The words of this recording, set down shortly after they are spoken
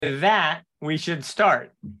With that, we should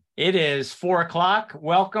start. It is 4:00.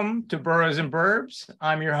 Welcome to Burros and Burbs.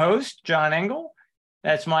 I'm your host, John Engel.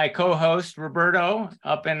 That's my co-host, Roberto,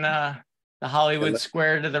 up in the Hollywood Hello.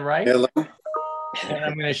 Square to the right. Hello. And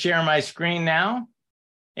I'm going to share my screen now.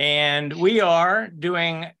 And we are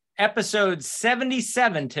doing episode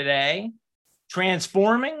 77 today,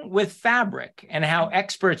 Transforming with Fabric, and how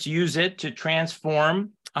experts use it to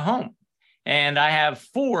transform a home. And I have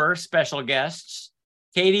four special guests.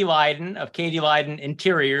 Katie Leiden of Katie Leiden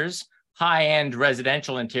Interiors, high-end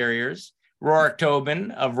residential interiors. Rorik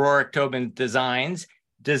Tobin of Rorik Tobin Designs,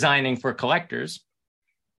 designing for collectors.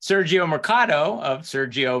 Sergio Mercado of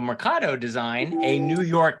Sergio Mercado Design, a New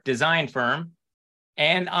York design firm.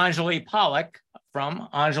 And Anjali Pollock from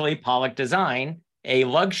Anjali Pollock Design, a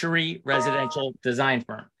luxury residential design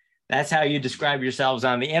firm. That's how you describe yourselves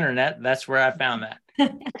on the internet. That's where I found that.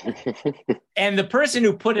 And the person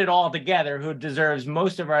who put it all together, who deserves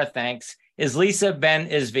most of our thanks, is Lisa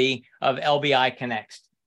Ben-Isvy of LBI Connects.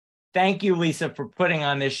 Thank you, Lisa, for putting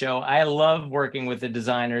on this show. I love working with the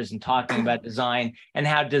designers and talking about design and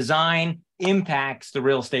how design impacts the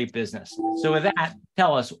real estate business. So with that,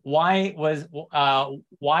 tell us, why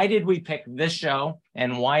did we pick this show,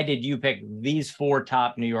 and why did you pick these four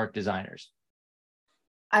top New York designers?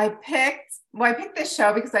 I picked this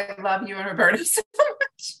show because I love you and Roberto so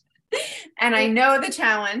much. And I know the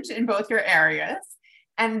challenge in both your areas.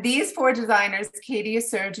 And these four designers, Katie,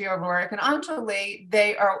 Sergio, Rorik, and Anjali,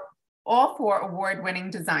 they are all four award-winning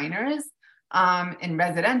designers in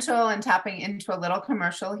residential and tapping into a little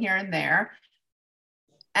commercial here and there.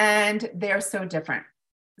 And they're so different.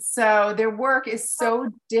 So their work is so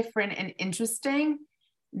different and interesting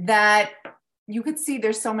that you could see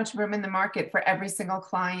there's so much room in the market for every single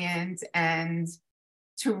client and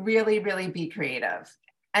to really, really be creative.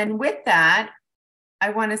 And with that,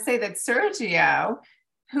 I want to say that Sergio,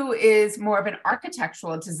 who is more of an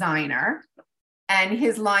architectural designer, and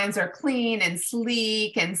his lines are clean and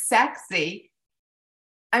sleek and sexy.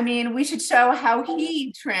 I mean, we should show how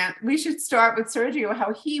we should start with Sergio,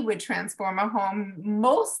 how he would transform a home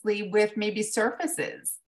mostly with maybe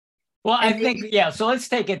surfaces. Well, I think, so let's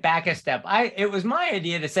take it back a step. It was my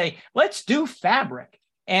idea to say, let's do fabric.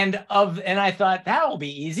 And I thought that'll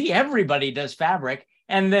be easy. Everybody does fabric.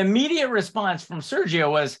 And the immediate response from Sergio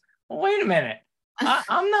was, well, wait a minute.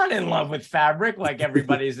 I'm not in love with fabric like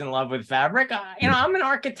everybody's in love with fabric. I'm an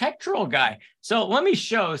architectural guy. So let me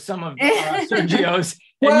show some of Sergio's.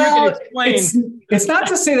 And you can explain. It's not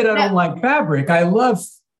to say that I don't like fabric. I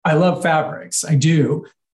love fabrics. I do.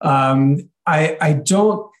 I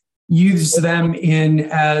don't use them in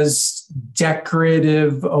as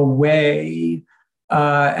decorative a way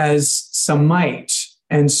as some might.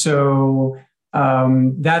 And so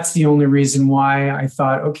that's the only reason why I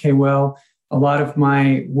thought, okay, well, a lot of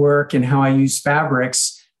my work and how I use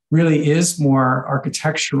fabrics really is more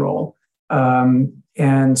architectural.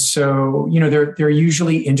 And so, they're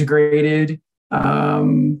usually integrated.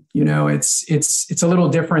 It's a little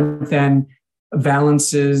different than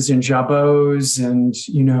valances and jabots and,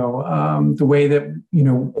 the way that,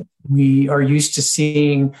 we are used to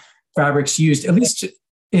seeing fabrics used, at least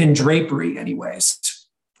in drapery anyways.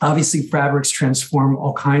 Obviously, fabrics transform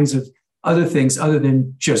all kinds of other things other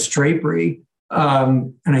than just drapery.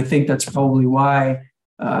 And I think that's probably why,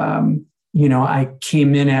 I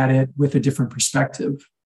came in at it with a different perspective.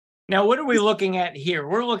 Now, what are we looking at here?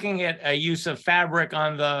 We're looking at a use of fabric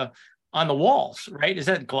on the walls, right? Is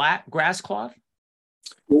that grass cloth?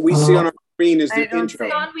 What we see on our screen is the intro.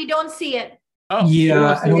 John, we don't see it. Oh,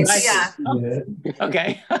 yeah. I don't see it.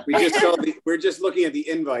 Okay. We're just looking at the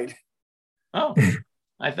invite. Oh,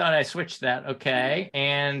 I thought I switched that. Okay.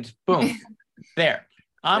 And boom, there.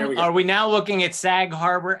 Are we now looking at Sag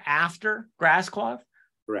Harbor after grass cloth?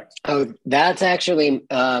 Correct. Oh, that's actually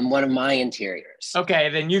one of my interiors. Okay,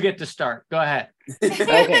 then you get to start. Go ahead.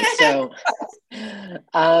 Okay, so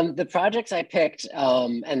the projects I picked,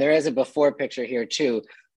 and there is a before picture here too.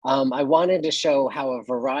 I wanted to show how a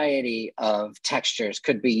variety of textures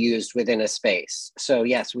could be used within a space. So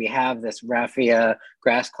yes, we have this raffia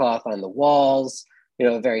grass cloth on the walls,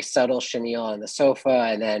 a very subtle chenille on the sofa,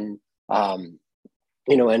 and then an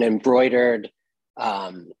embroidered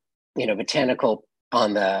botanical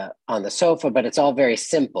on the sofa, but it's all very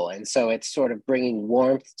simple. And so it's sort of bringing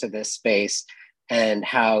warmth to this space, and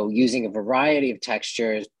how using a variety of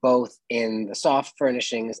textures, both in the soft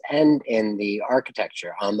furnishings and in the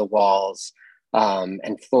architecture on the walls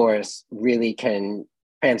and floors, really can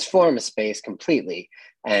transform a space completely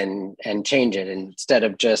and change it. And instead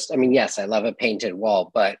of just, yes, I love a painted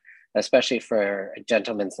wall, but especially for a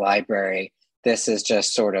gentleman's library, this is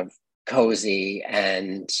just sort of cozy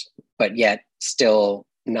but yet still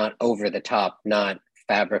not over the top, not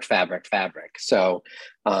fabric. So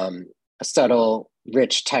subtle,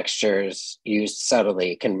 rich textures used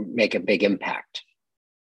subtly can make a big impact.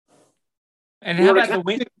 And how about the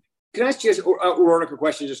wind? Can I ask you a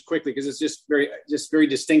question just quickly, because it's just very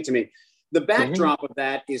distinct to me. The backdrop of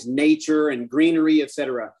that is nature and greenery,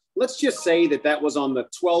 etc. Let's just say that was on the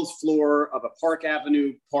 12th floor of a Park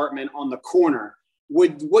Avenue apartment on the corner.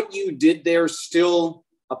 Would what you did there still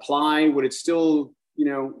apply? Would it still,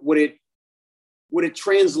 would it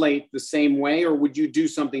translate the same way, or would you do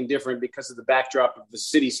something different because of the backdrop of the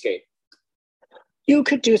cityscape? You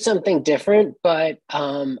could do something different, but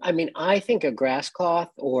I think a grass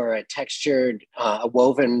cloth or a textured, a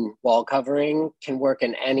woven wall covering can work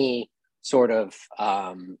in any sort of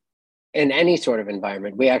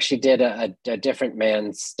environment. We actually did a different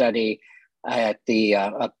man's study at the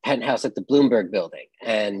a penthouse at the Bloomberg building,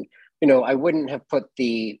 and I wouldn't have put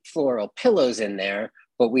the floral pillows in there,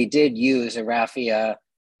 but we did use a raffia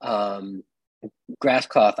grass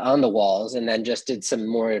cloth on the walls, and then just did some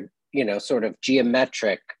more sort of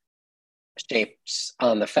geometric shapes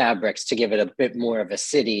on the fabrics to give it a bit more of a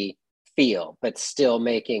city feel, but still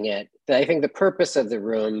making it, I think the purpose of the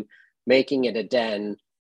room, making it a den,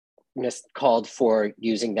 called for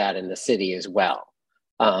using that in the city as well.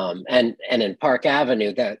 And in Park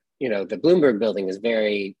Avenue, that, the Bloomberg building is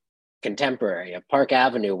very contemporary. A Park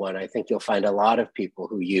Avenue one, I think you'll find a lot of people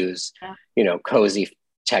who use, cozy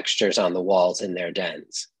textures on the walls in their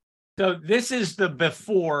dens. So this is the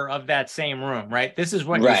before of that same room, right? This is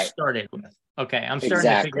what you started with. Okay, I'm starting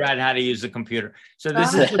to figure out how to use the computer. So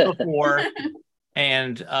this is the before,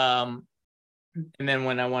 and then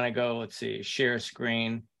when I want to go, let's see, share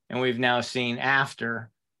screen, and we've now seen after.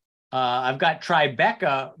 I've got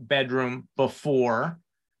Tribeca bedroom before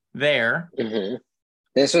there. Mm-hmm.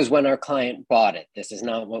 This was when our client bought it. This is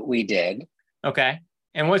not what we did. Okay,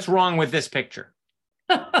 and what's wrong with this picture?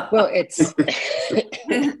 Well, it's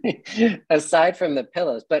aside from the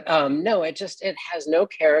pillows, but no, it has no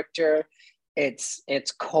character. It's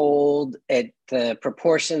cold. The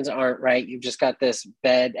proportions aren't right. You've just got this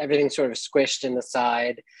bed, everything's sort of squished in the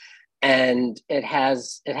side, and it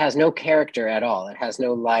has no character at all. It has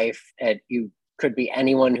no life. You could be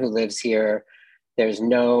anyone who lives here. There's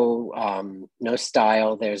no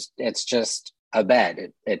style. It's just a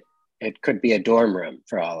bed. It could be a dorm room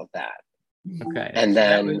for all of that. Okay. And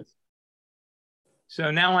then so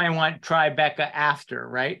now I want Tribeca after,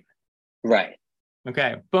 right? Right.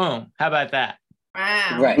 Okay. Boom. How about that?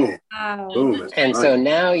 Wow. Right. Wow. Boom. And so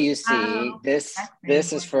now you see this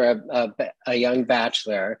is for a young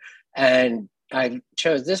bachelor, and I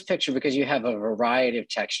chose this picture because you have a variety of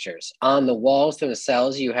textures. On the walls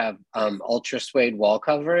themselves, you have ultra suede wall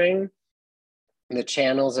covering. The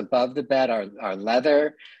channels above the bed are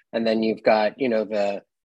leather, and then you've got the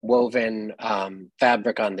woven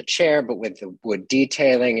fabric on the chair, but with the wood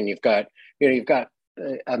detailing, and you've got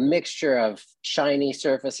a mixture of shiny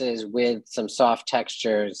surfaces with some soft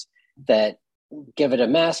textures that give it a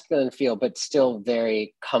masculine feel, but still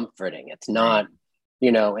very comforting. It's not,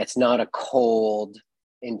 it's not a cold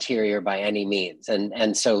interior by any means.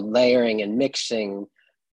 And so layering and mixing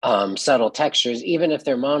subtle textures, even if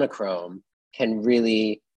they're monochrome, can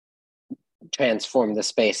really transform the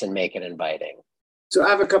space and make it inviting. So I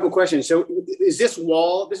have a couple questions. So is this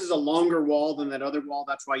is a longer wall than that other wall?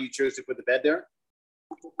 That's why you chose to put the bed there?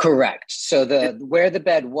 Correct. So where the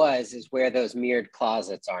bed was is where those mirrored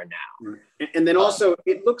closets are now. And then also,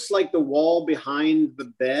 it looks like the wall behind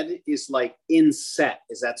the bed is like inset.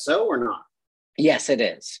 Is that so or not? Yes, it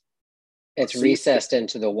is. It's recessed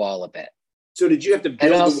into the wall a bit. So did you have to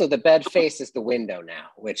build? And also the bed faces the window now,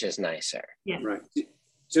 which is nicer. Yeah. Right.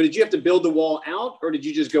 So did you have to build the wall out, or did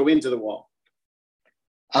you just go into the wall?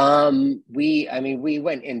 We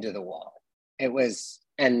went into the wall. It was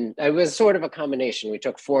sort of a combination. We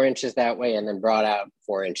took 4 inches that way and then brought out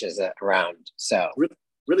 4 inches around. So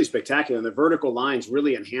really spectacular. And the vertical lines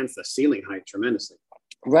really enhance the ceiling height tremendously.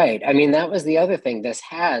 Right. I mean, that was the other thing. This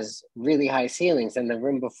has really high ceilings. In the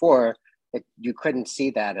room before, you couldn't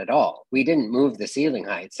see that at all. We didn't move the ceiling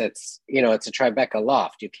heights. It's a Tribeca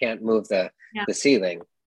loft. You can't move the ceiling.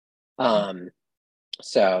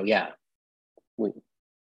 So yeah.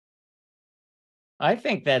 I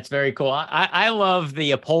think that's very cool. I love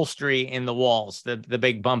the upholstery in the walls, the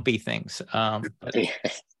big bumpy things. I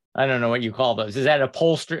don't know what you call those. Is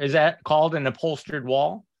that called an upholstered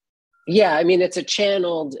wall? Yeah, I mean,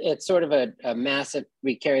 it's sort of a massive,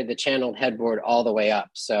 we carried the channeled headboard all the way up.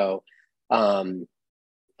 So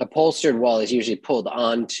upholstered wall is usually pulled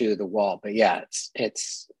onto the wall, but yeah,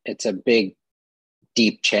 it's a big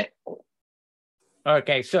deep chip.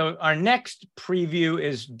 Okay, so our next preview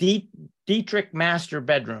is Dietrich Master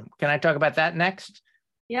Bedroom. Can I talk about that next?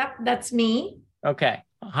 Yep, that's me. Okay.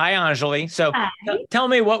 Hi, Anjali. So Hi. Tell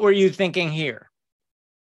me, what were you thinking here?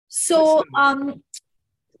 So,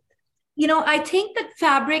 I think that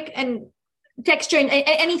fabric and texture and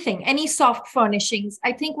anything, any soft furnishings,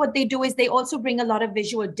 I think what they do is they also bring a lot of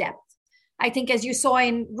visual depth. I think as you saw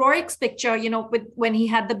in Rorik's picture, when he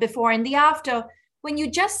had the before and the after, when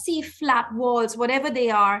you just see flat walls, whatever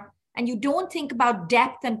they are, and you don't think about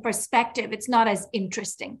depth and perspective, it's not as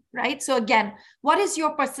interesting, right? So again, what is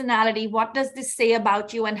your personality? What does this say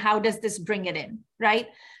about you? And how does this bring it in, right?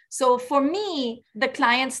 So for me, the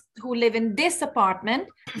clients who live in this apartment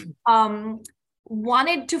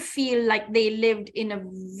wanted to feel like they lived in a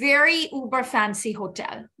very uber fancy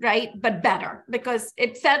hotel, right? But better, because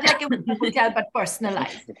it felt like it was a hotel, but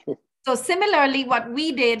personalized. So similarly, what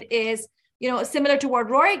we did is, similar to what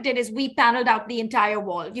Rorik did, is we paneled out the entire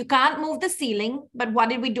wall. You can't move the ceiling, but what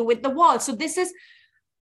did we do with the wall? So this is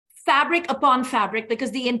fabric upon fabric,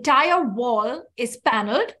 because the entire wall is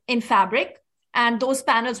paneled in fabric. And those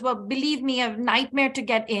panels were, believe me, a nightmare to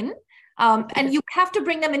get in. And you have to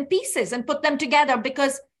bring them in pieces and put them together,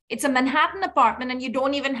 because it's a Manhattan apartment and you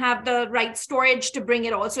don't even have the right storage to bring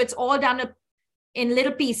it all. So it's all done in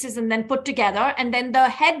little pieces and then put together. And then the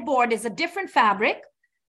headboard is a different fabric.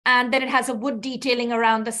 And then it has a wood detailing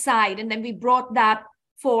around the side. And then we brought that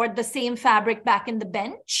for the same fabric back in the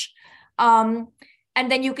bench. And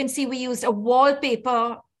then you can see we used a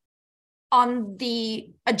wallpaper on the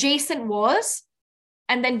adjacent walls,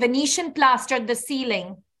 and then Venetian plastered the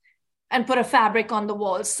ceiling and put a fabric on the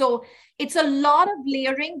walls. So it's a lot of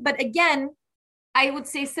layering. But again, I would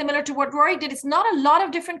say similar to what Rorik did, it's not a lot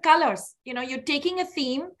of different colors. You're taking a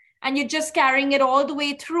theme and you're just carrying it all the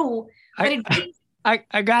way through. But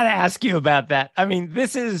I got to ask you about that. I mean,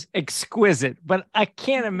 this is exquisite, but I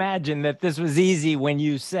can't imagine that this was easy when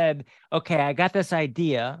you said, okay, I got this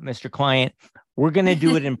idea, Mr. Client. We're going to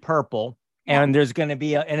do it in purple, and there's going to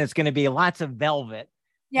be it's going to be lots of velvet.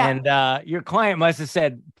 Yeah. And your client must have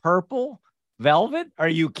said, purple velvet? Are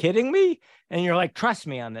you kidding me? And you're like, trust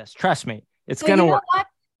me on this. Trust me. It's going to work. What?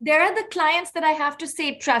 There are the clients that I have to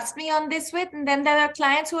say, trust me on this with. And then there are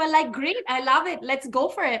clients who are like, great, I love it. Let's go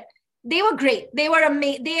for it. They were great. They were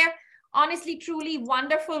amazing. They're honestly, truly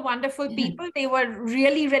wonderful, wonderful people. They were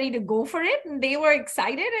really ready to go for it. And they were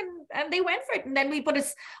excited and they went for it. And then we put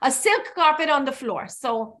a silk carpet on the floor.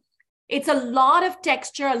 So it's a lot of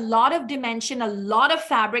texture, a lot of dimension, a lot of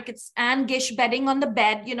fabric. It's Anne Gish bedding on the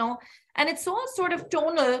bed, and it's all sort of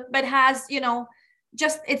tonal, but has,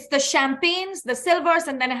 it's the champagnes, the silvers,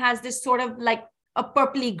 and then it has this sort of like a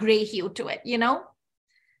purpley gray hue to it,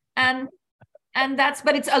 but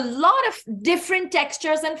it's a lot of different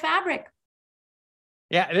textures and fabric.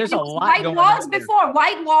 Yeah, there's a lot white going walls on before,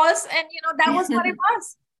 white walls, and that was what it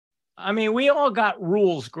was. I mean, we all got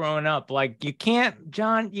rules growing up. Like you can't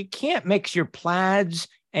mix your plaids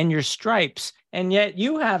and your stripes. And yet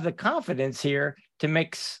you have the confidence here to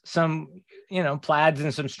mix some, plaids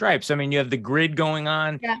and some stripes. I mean, you have the grid going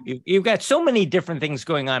on. Yeah. You've got so many different things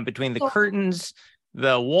going on between the curtains,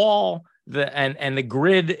 the wall, and the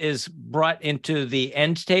grid is brought into the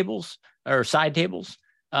end tables or side tables.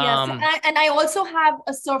 Yes, and I also have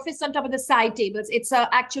a surface on top of the side tables. It's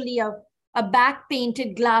actually a back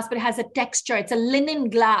painted glass, but it has a texture. It's a linen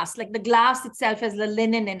glass, like the glass itself has the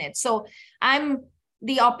linen in it. So I'm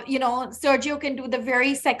Sergio can do the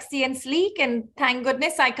very sexy and sleek, and thank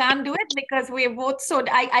goodness I can't do it because we're both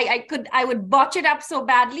I would botch it up so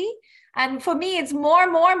badly. And for me, it's more,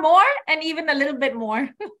 and even a little bit more.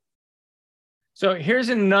 So here's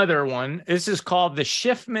another one. This is called the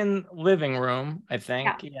Schiffman Living Room, I think.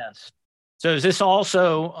 Yeah. Yes. So is this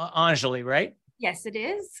also Anjali, right? Yes, it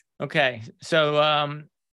is. Okay. So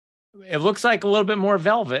it looks like a little bit more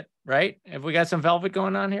velvet, right? Have we got some velvet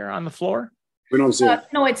going on here on the floor? We don't see it.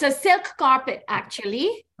 No, it's a silk carpet,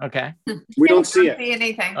 actually. Okay. We don't see it. See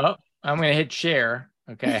anything. Oh, I'm going to hit share.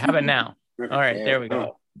 Okay. How about now? All right. There we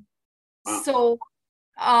go. Wow. So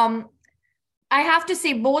I have to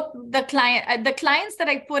say both the clients that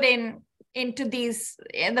I put into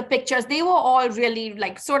the pictures, they were all really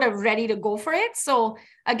like sort of ready to go for it. So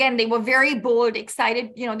again, they were very bold,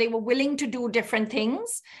 excited, they were willing to do different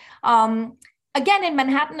things. Again, in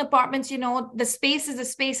Manhattan apartments, the space is a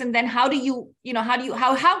space. And then how can you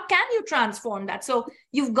transform that? So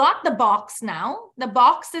you've got the box now, the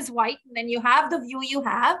box is white, and then you have the view you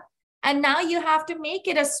have, and now you have to make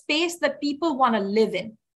it a space that people want to live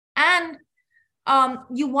in. And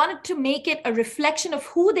you wanted to make it a reflection of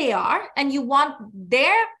who they are, and you want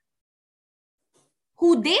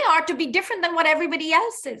who they are to be different than what everybody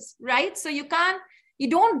else is, right? So you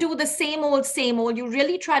don't do the same old. You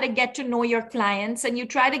really try to get to know your clients, and you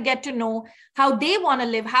try to get to know how they want to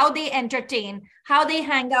live, how they entertain, how they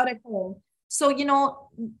hang out at home. So,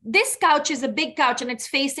 this couch is a big couch, and it's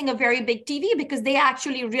facing a very big TV because they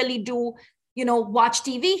actually really do, watch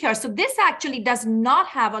TV here. So this actually does not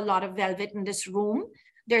have a lot of velvet in this room.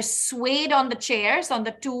 There's suede on the chairs, on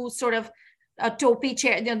the two sort of taupey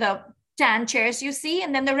chair, the tan chairs you see.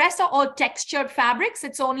 And then the rest are all textured fabrics.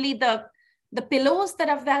 It's only the pillows that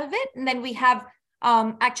are velvet. And then we have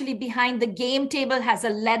actually behind the game table has a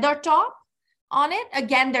leather top on it.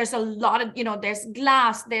 Again, there's a lot of, there's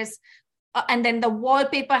glass, and then the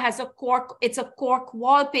wallpaper has it's a cork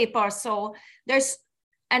wallpaper. So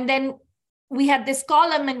and then we had this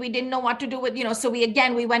column and we didn't know what to do with, so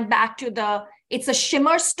we went back to it's a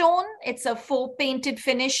shimmer stone. It's a full painted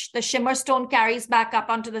finish. The shimmer stone carries back up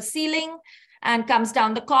onto the ceiling and comes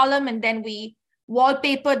down the column. And then we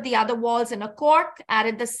wallpapered the other walls in a cork,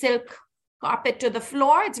 added the silk carpet to the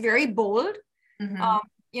floor. It's very bold. Mm-hmm.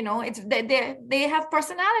 They have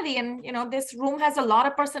personality, and this room has a lot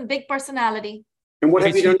of big personality. And what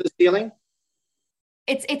have you done to the ceiling?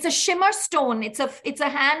 It's a shimmer stone. It's a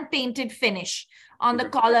hand painted finish on the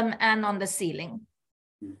column and on the ceiling.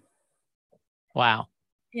 Wow.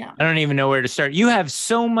 Yeah. I don't even know where to start. You have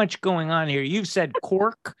so much going on here. You've said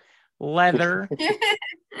cork, leather,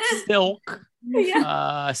 silk,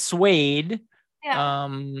 suede,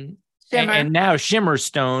 and now shimmer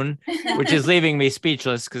stone, which is leaving me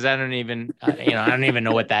speechless because I don't even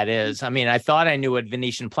know what that is. I mean, I thought I knew what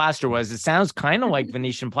Venetian plaster was. It sounds kind of like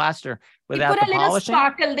Venetian plaster without the polishing. They put a little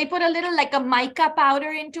sparkle. They put a little like a mica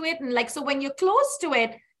powder into it, and so when you're close to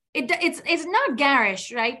it, it's not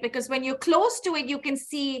garish, right? Because when you're close to it, you can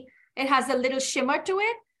see it has a little shimmer to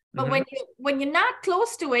it. But when you're not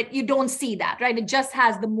close to it, you don't see that, right? It just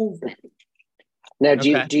has the movement. Now,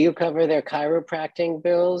 do you cover their chiropractic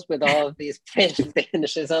bills with all of these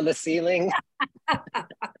finishes on the ceiling?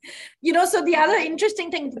 So the other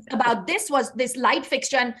interesting thing about this was this light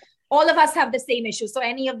fixture, and all of us have the same issue. So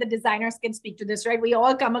any of the designers can speak to this, right? We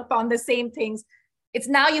all come upon the same things. It's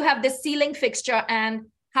now you have this ceiling fixture, and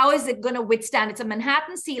how is it going to withstand? It's a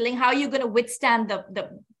Manhattan ceiling. How are you going to withstand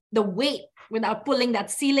the weight without pulling that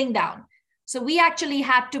ceiling down? So we actually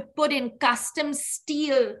had to put in custom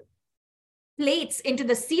steel plates into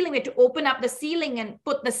the ceiling. We had to open up the ceiling and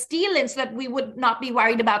put the steel in so that we would not be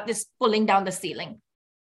worried about this pulling down the ceiling.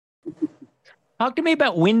 Talk to me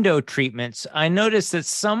about window treatments. I noticed that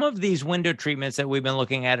some of these window treatments that we've been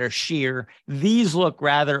looking at are sheer. These look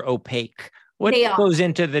rather opaque. What goes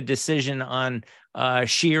into the decision on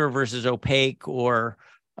sheer versus opaque, and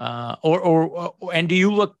do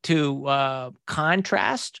you look to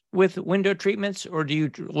contrast with window treatments, or do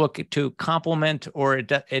you look to complement, or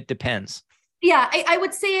it depends? Yeah, I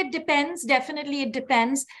would say it depends. Definitely, it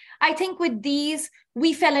depends. I think with these,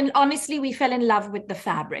 we fell in love with the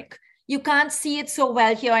fabric. You can't see it so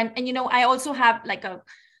well here. And I also have like a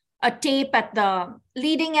tape at the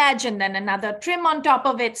leading edge and then another trim on top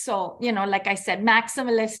of it. So, like I said,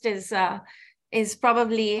 maximalist is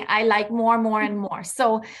probably, I like more and more.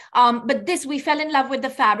 So, but we fell in love with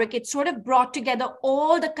the fabric. It sort of brought together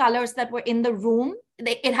all the colors that were in the room.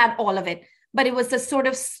 It had all of it, but it was a sort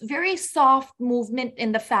of very soft movement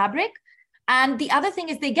in the fabric. And the other thing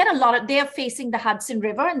is they're facing the Hudson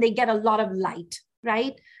River and they get a lot of light,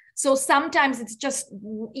 right? So sometimes it's just,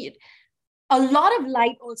 a lot of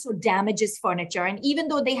light also damages furniture. And even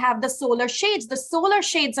though they have the solar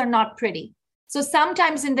shades are not pretty. So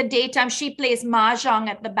sometimes in the daytime, she plays mahjong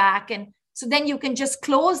at the back. And so then you can just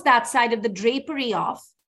close that side of the drapery off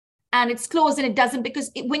and it's closed, and it doesn't,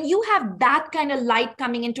 because when you have that kind of light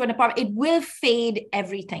coming into an apartment, it will fade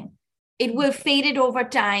everything. It will fade it over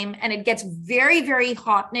time, and it gets very, very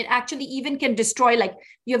hot. And it actually even can destroy, like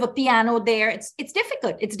you have a piano there. It's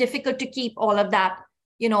difficult. It's difficult to keep all of that,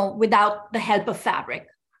 without the help of fabric.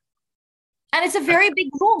 And it's a very big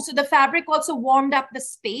room. So the fabric also warmed up the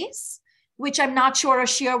space, which I'm not sure a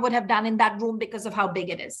sheer would have done in that room because of how big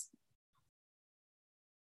it is.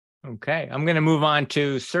 Okay, I'm going to move on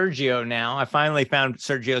to Sergio now. I finally found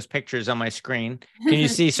Sergio's pictures on my screen. Can you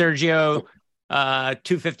see Sergio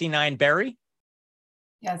 259 Berry?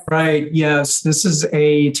 Yes. Right, yes. This is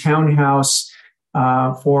a townhouse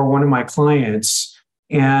for one of my clients,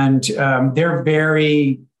 and they're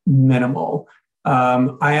very minimal.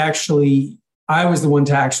 I was the one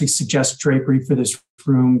to actually suggest drapery for this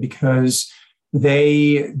room because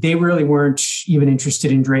they really weren't even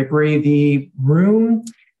interested in drapery. The room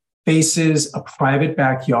faces a private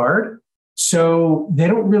backyard, so they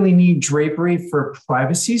don't really need drapery for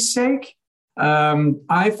privacy's sake.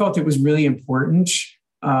 I felt it was really important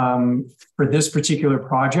for this particular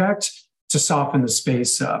project to soften the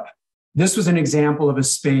space up. This was an example of a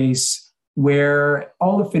space where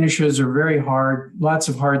all the finishes are very hard, lots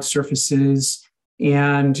of hard surfaces.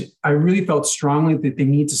 And I really felt strongly that they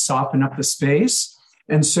need to soften up the space.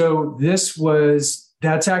 And so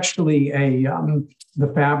that's actually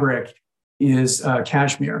the fabric is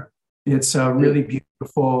cashmere. It's a really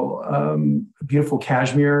beautiful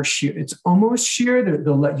cashmere. It's almost sheer.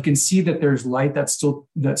 You can see that there's light that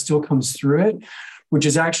still comes through it, which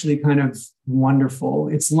is actually kind of wonderful.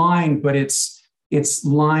 It's lined, but it's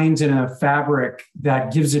lined in a fabric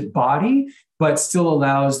that gives it body, but still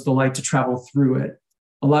allows the light to travel through it.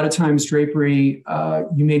 A lot of times drapery,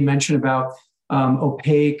 you made mention about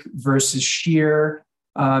opaque versus sheer.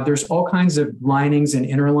 There's all kinds of linings and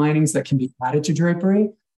inner linings that can be added to drapery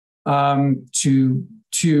to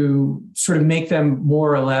sort of make them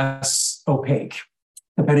more or less opaque,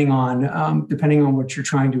 depending on what you're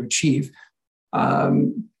trying to achieve.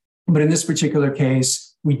 But in this particular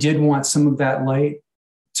case, we did want some of that light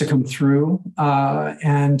to come through.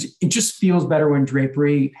 And it just feels better when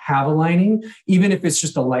drapery have a lining, even if it's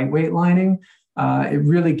just a lightweight lining. It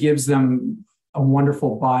really gives them a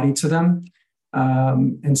wonderful body to them.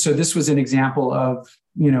 And so this was an example of,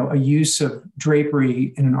 a use of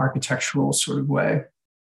drapery in an architectural sort of way.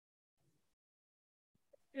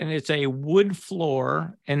 And it's a wood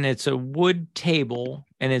floor, and it's a wood table,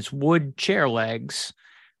 and it's wood chair legs.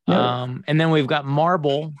 Yeah. And then we've got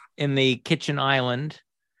marble in the kitchen island.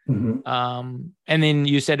 Mm-hmm. And then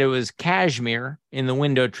you said it was cashmere in the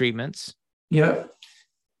window treatments. Yep.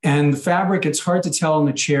 And the fabric, it's hard to tell in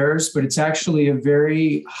the chairs, but it's actually a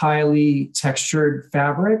very highly textured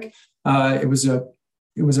fabric. It was a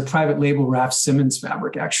private label Raf Simons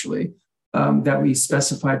fabric, actually, that we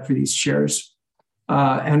specified for these chairs.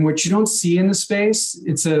 And what you don't see in the space,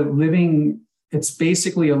 it's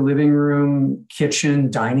basically a living room, kitchen,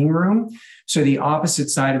 dining room. So the opposite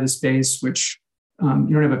side of the space, which you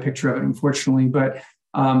don't have a picture of it, unfortunately, but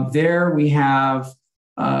there we have,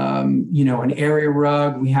 an area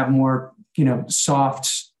rug. We have more,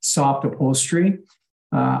 soft upholstery.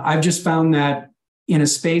 I've just found that in a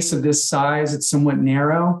space of this size, it's somewhat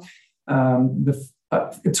narrow.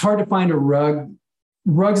 It's hard to find a rug.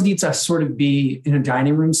 Rugs need to sort of be in a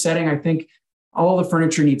dining room setting. I think all the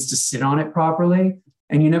furniture needs to sit on it properly,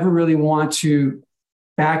 and you never really want to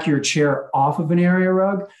back your chair off of an area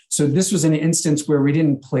rug. So this was an instance where we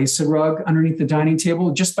didn't place a rug underneath the dining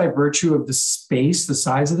table just by virtue of the space, the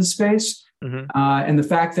size of the space, mm-hmm. And the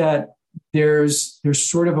fact that there's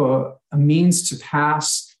sort of a means to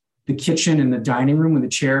pass the kitchen and the dining room when the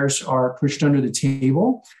chairs are pushed under the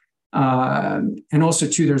table. And also,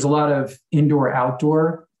 too, there's a lot of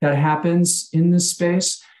indoor-outdoor that happens in this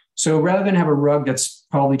space. So rather than have a rug that's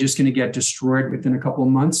probably just going to get destroyed within a couple of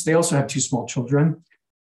months, they also have 2 small children.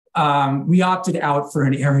 We opted out for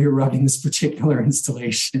an area rug in this particular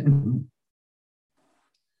installation.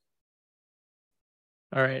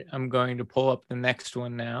 All right, I'm going to pull up the next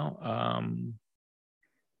one now.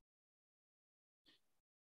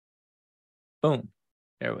 Boom,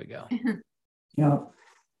 there we go. Yeah.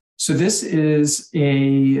 So this is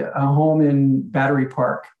a home in Battery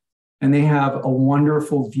Park, and they have a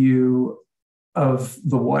wonderful view of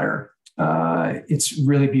the water. It's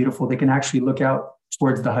really beautiful. They can actually look out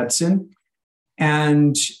towards the Hudson.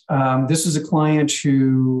 And this was a client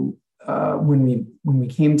who, when we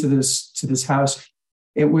came to this house,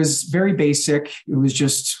 it was very basic. It was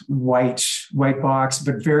just white box,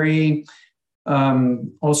 but very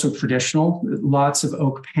also traditional. Lots of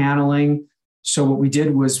oak paneling. So what we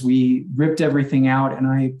did was we ripped everything out,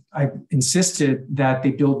 and I insisted that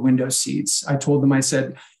they build window seats. I told them, I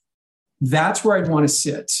said, that's where I'd want to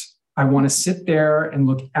sit. I want to sit there and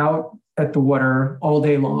look out at the water all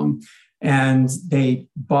day long. And they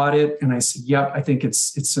bought it. And I said, yep, I think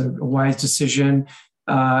it's a wise decision.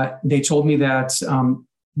 They told me that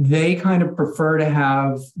they kind of prefer to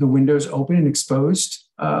have the windows open and exposed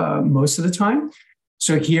most of the time.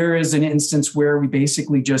 So here is an instance where we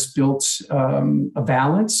basically just built a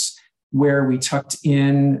valance where we tucked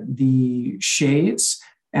in the shades.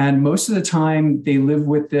 And most of the time they live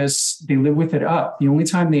with it up. The only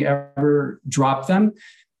time they ever drop them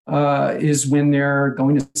is when they're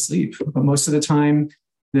going to sleep. But most of the time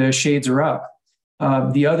the shades are up.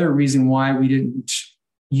 The other reason why we didn't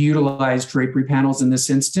utilize drapery panels in this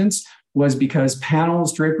instance was because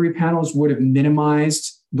drapery panels would have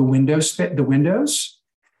minimized the windows.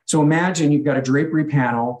 So imagine you've got a drapery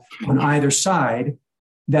panel on either side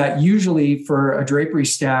that usually for a drapery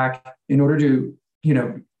stack, in order to,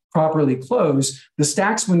 properly closed, the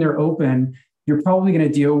stacks, when they're open, you're probably going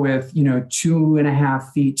to deal with,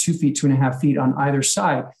 2.5 feet, 2 feet, 2.5 feet on either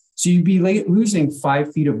side. So you'd be losing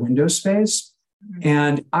 5 feet of window space.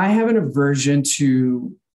 And I have an aversion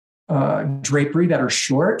to drapery that are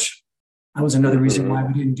short. That was another reason why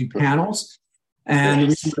we didn't do panels. And the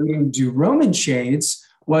reason we didn't do Roman shades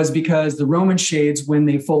was because the Roman shades, when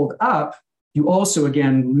they fold up, you also,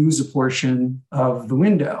 again, lose a portion of the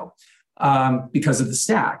window because of the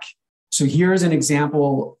stack. So here's an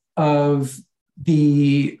example of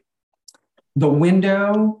the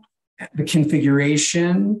window, the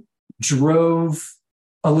configuration drove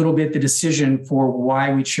a little bit the decision for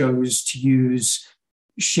why we chose to use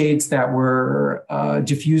shades that were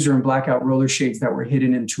diffuser and blackout roller shades that were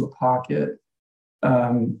hidden into a pocket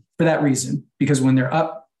for that reason. Because when they're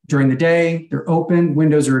up during the day, they're open,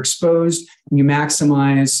 windows are exposed, and you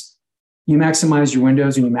maximize your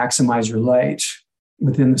windows and you maximize your light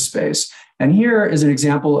within the space. And here is an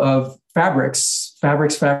example of fabrics.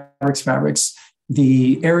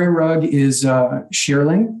 The area rug is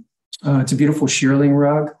shearling. It's a beautiful shearling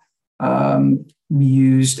rug. We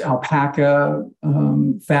used alpaca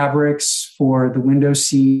fabrics for the window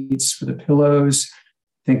seats, for the pillows. I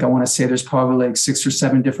think I want to say there's probably like 6 or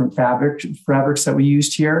 7 different fabrics that we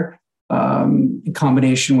used here, in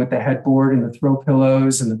combination with the headboard and the throw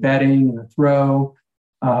pillows and the bedding and the throw,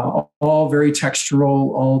 all very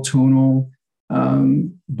textural, all tonal.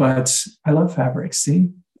 But I love fabrics. See,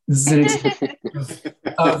 this is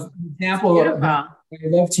an example of I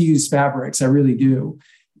love to use fabrics. I really do.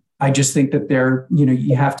 I just think that they're,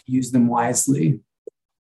 you have to use them wisely.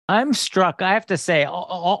 I'm struck. I have to say,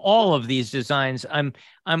 all of these designs, I'm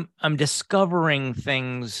discovering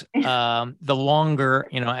things. The longer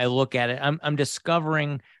I look at it, I'm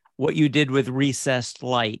discovering what you did with recessed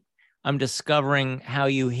light. I'm discovering how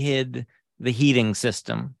you hid the heating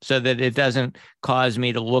system so that it doesn't cause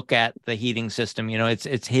me to look at the heating system.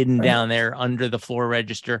 It's hidden down there under the floor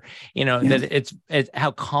register. That it's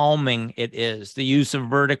how calming it is. The use of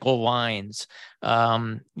vertical lines,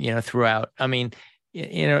 throughout. I mean,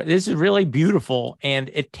 this is really beautiful, and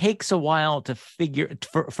it takes a while to figure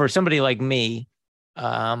for somebody like me.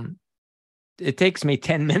 It takes me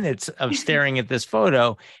 10 minutes of staring at this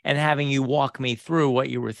photo and having you walk me through what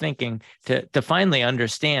you were thinking to finally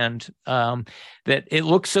understand that it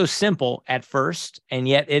looks so simple at first, and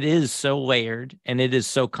yet it is so layered and it is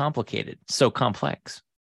so complicated, so complex.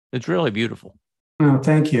 It's really beautiful. Oh,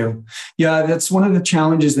 thank you. Yeah, that's one of the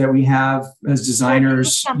challenges that we have as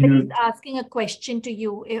designers. Somebody's asking a question to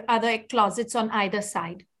you. Are there closets on either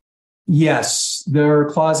side? Yes, there are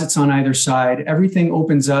closets on either side. Everything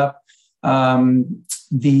opens up.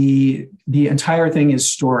 The entire thing is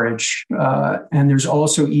storage. And there's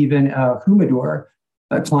also even a humidor.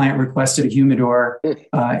 A client requested a humidor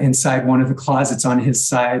inside one of the closets on his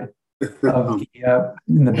side of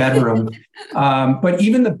in the bedroom. But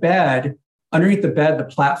even the bed, underneath the bed, the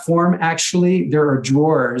platform, actually, there are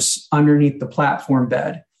drawers underneath the platform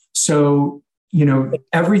bed. So,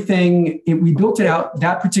 everything, we built it out,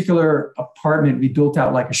 that particular apartment, we built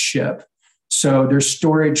out like a ship. So there's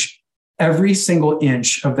storage. Every single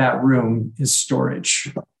inch of that room is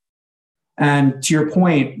storage. And to your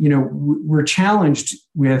point, we're challenged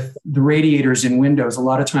with the radiators in windows. A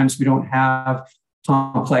lot of times we don't have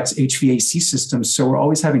complex HVAC systems, so we're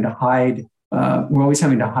always having to hide.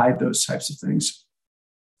 Those types of things.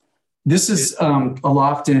 This is a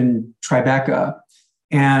loft in Tribeca,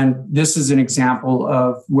 and this is an example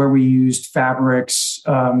of where we used fabrics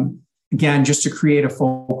again just to create a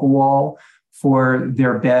focal wall for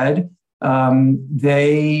their bed.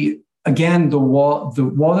 The wall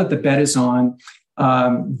that the bed is on,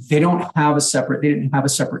 they didn't have a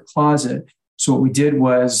separate closet. So what we did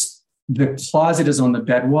was the closet is on the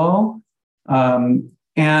bed wall.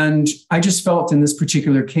 And I just felt in this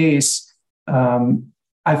particular case,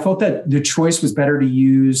 I felt that the choice was better to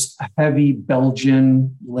use a heavy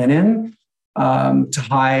Belgian linen to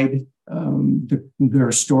hide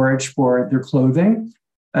their storage for their clothing.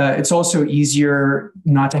 It's also easier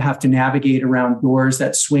not to have to navigate around doors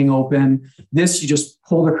that swing open. This, you just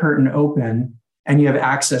pull the curtain open and you have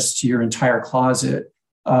access to your entire closet.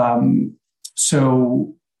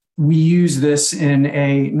 So we use this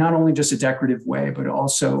in not only just a decorative way, but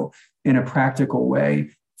also in a practical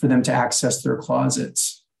way for them to access their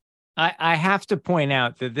closets. I have to point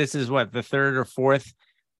out that this is the third or fourth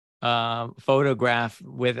photograph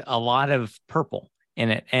with a lot of purple in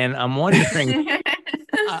it. And I'm wondering,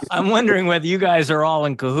 I'm wondering whether you guys are all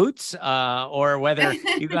in cahoots or whether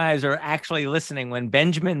you guys are actually listening when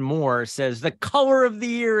Benjamin Moore says the color of the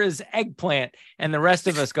year is eggplant, and the rest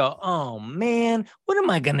of us go, oh man, what am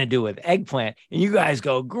I going to do with eggplant? And you guys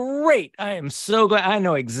go, great. I am so glad. I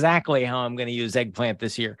know exactly how I'm going to use eggplant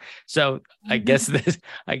this year. So I guess this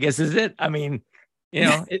is it. I mean,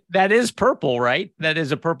 that is purple, right? That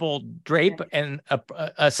is a purple drape and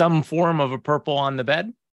some form of a purple on the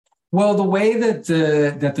bed. Well, the way that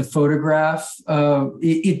the photograph,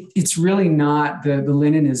 it's really not, the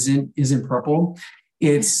linen isn't purple.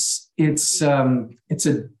 It's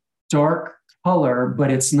a dark color, but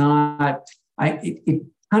it's not. It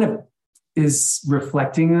kind of is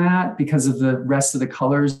reflecting that because of the rest of the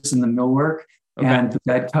colors in the millwork and the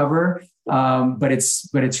bed cover. But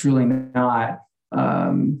it's really not.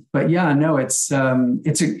 But yeah, no, it's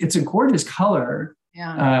a gorgeous color.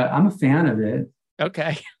 Yeah, I'm a fan of it.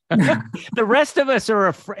 Okay. The rest of us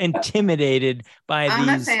are intimidated by I'm these.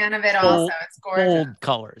 I'm a fan of it also. It's gorgeous. Bold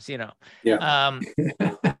colors, Yeah.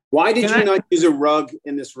 Why did you not use a rug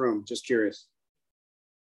in this room? Just curious.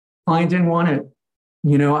 Client didn't want it.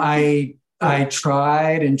 I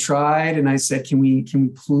tried and I said, can we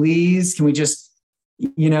please, can we just,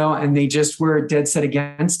 and they just were dead set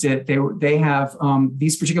against it. They have,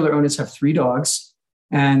 these particular owners have 3 dogs.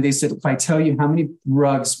 And they said, if I tell you how many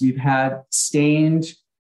rugs we've had stained,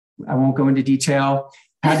 I won't go into detail,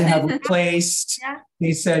 had to have replaced. Yeah.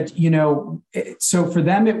 They said, so for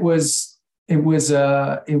them, it was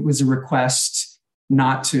a request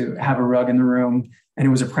not to have a rug in the room. And it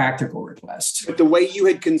was a practical request. But the way you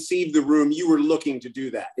had conceived the room, you were looking to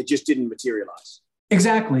do that. It just didn't materialize.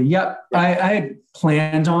 Exactly. Yep. I had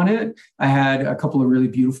planned on it. I had a couple of really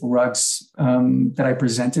beautiful rugs that I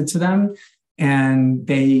presented to them. And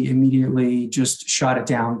they immediately just shot it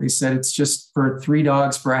down. They said it's just for 3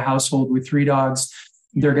 dogs, for a household with 3 dogs.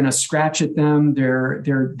 They're going to scratch at them. They're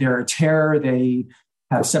a terror. They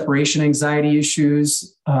have separation anxiety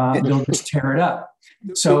issues. They'll just tear it up.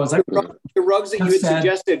 So I was like, the rugs that you had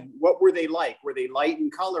suggested, what were they like? Were they light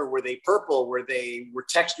in color? Were they purple? Were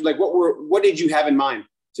textured? Like what did you have in mind?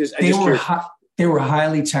 They were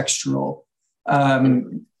highly textural.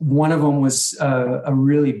 One of them was a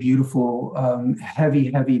really beautiful,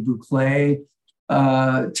 heavy boucle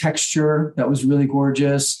texture that was really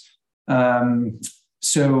gorgeous.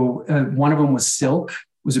 So one of them was silk.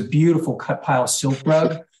 It was a beautiful cut pile silk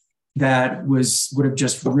rug that would have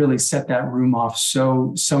just really set that room off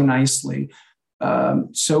so nicely.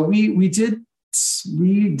 So we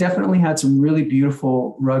definitely had some really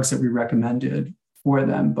beautiful rugs that we recommended for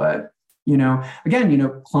them. But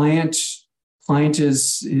again, client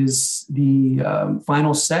is the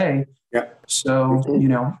final say. Yeah. So,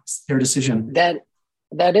 it's their decision.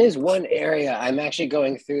 That is one area. I'm actually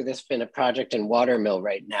going through this in a project in Watermill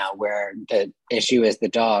right now where the issue is the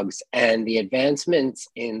dogs, and the advancements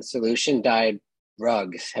in solution dyed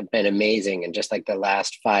rugs have been amazing in just like the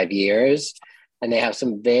last 5 years. And they have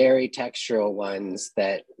some very textural ones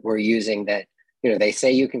that we're using that, they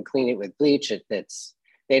say you can clean it with bleach.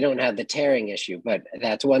 They don't have the tearing issue, but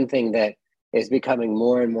that's one thing that is becoming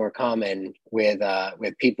more and more common with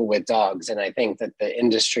people with dogs. And I think that the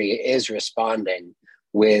industry is responding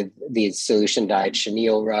with these solution dyed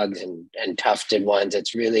chenille rugs and tufted ones.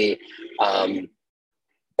 It's really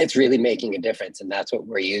making a difference. And that's what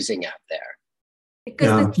we're using out there.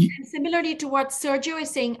 Because similarly to what Sergio is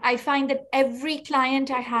saying, I find that every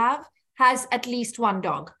client I have has at least 1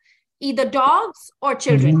 dog, either dogs or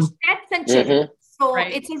children, pets and children. Mm-hmm. So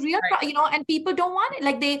it's a real, and people don't want it.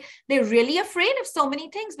 Like they're really afraid of so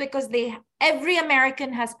many things because every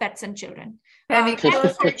American has pets and children. Pets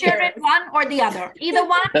or children, one or the other, either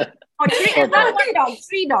one or 3. Not 1 dog,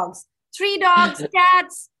 3 dogs, 3 dogs,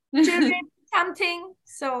 cats, children, something.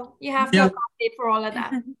 So you have to accommodate for all of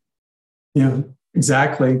that. Yeah,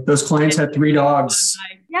 exactly. Those clients had 3 dogs.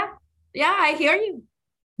 Yeah, I hear you.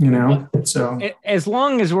 So as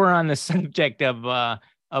long as we're on the subject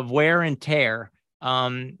of wear and tear.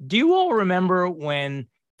 Do you all remember when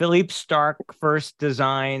Philippe Starck first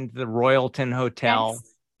designed the Royalton Hotel? Yes.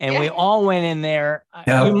 And we all went in there.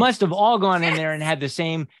 Yeah. We must have all gone in there and had the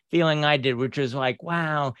same feeling I did, which was like,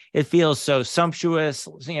 wow, it feels so sumptuous,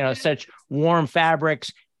 such warm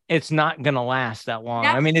fabrics. It's not going to last that long.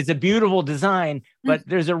 Yeah. I mean, it's a beautiful design, but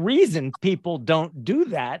there's a reason people don't do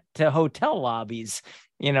that to hotel lobbies,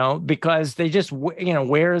 because they just,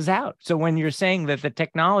 wears out. So when you're saying that the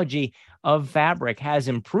technology of fabric has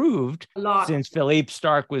improved since Philippe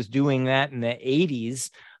Starck was doing that in the 80s,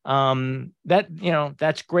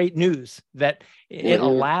 that's great news that it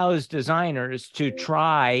allows designers to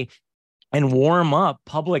try and warm up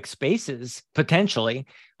public spaces potentially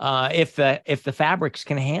if the fabrics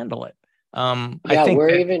can handle it. I think we're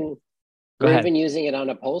ahead. even using it on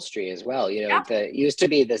upholstery as well. You know, Yeah. it used to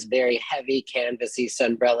be this very heavy canvasy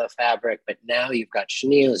sunbrella fabric, but now you've got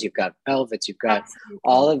chenilles, you've got velvets, you've got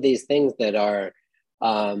all of these things that are.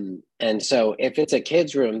 And so if it's a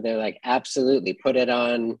kid's room, they're like, absolutely, put it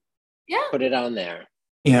on. Yeah. Put it on there.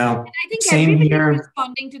 Yeah. And I think Same everybody's here.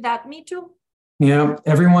 responding to that. Me too. Yeah,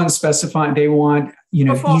 everyone's specifying they want,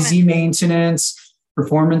 Performance. easy maintenance,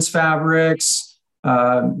 performance fabrics,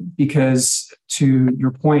 because to your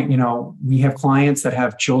point, we have clients that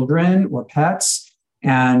have children or pets,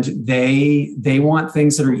 and they want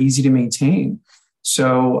things that are easy to maintain.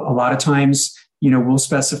 So a lot of times, we'll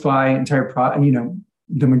specify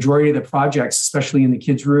the majority of the projects, especially in the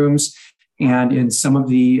kids' rooms and in some of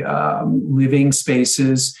the living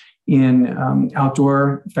spaces, in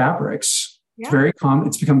outdoor fabrics. Yeah. It's very common.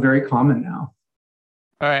 It's become very common now.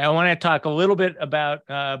 All right, I want to talk a little bit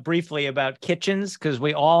about briefly about kitchens, because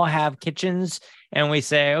we all have kitchens, and we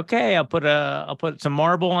say, okay, I'll put some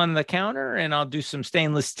marble on the counter, and I'll do some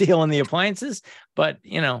stainless steel in the appliances. But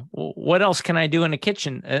what else can I do in a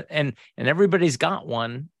kitchen? And everybody's got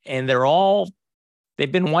one, and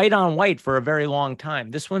they've been white on white for a very long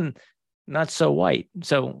time. This one, not so white.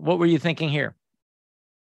 So, what were you thinking here?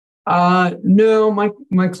 No,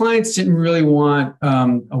 my clients didn't really want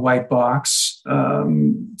a white box.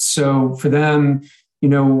 So for them,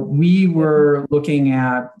 we were looking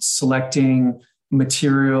at selecting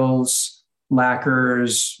materials,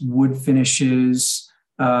 lacquers, wood finishes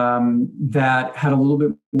that had a little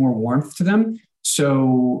bit more warmth to them.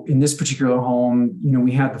 So in this particular home,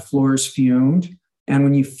 we had the floors fumed. And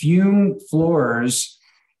when you fume floors,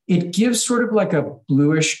 it gives sort of like a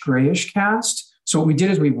bluish grayish cast. So what we did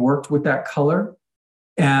is we worked with that color.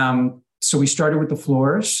 So we started with the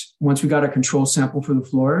floors. Once we got a control sample for the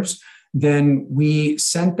floors, then we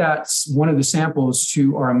sent one of the samples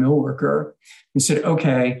to our mill worker. We said,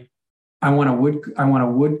 okay, I want a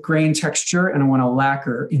wood grain texture, and I want a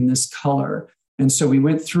lacquer in this color. And so we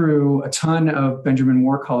went through a ton of Benjamin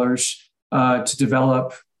Moore colors to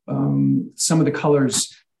develop some of the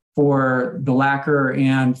colors for the lacquer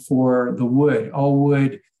and for the wood. All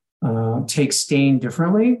wood take stain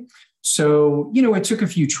differently. So, it took a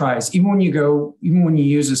few tries. Even when you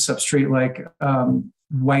use a substrate like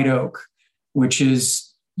white oak, which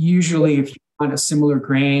is usually, if you want a similar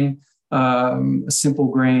grain, a simple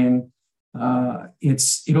grain,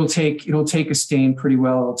 it'll take a stain pretty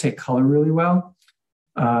well. It'll take color really well.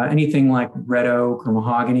 Anything like red oak or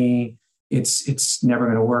mahogany, it's never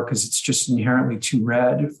going to work because it's just inherently too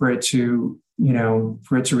red for it to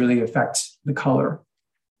really affect the color.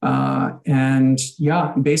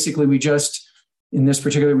 Basically we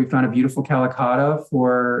found a beautiful Calicotta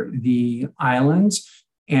for the island,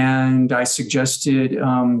 and I suggested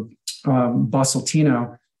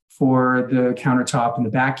Basaltino for the countertop in the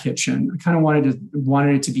back kitchen. I kind of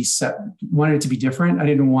wanted it to be different. I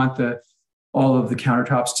didn't want all of the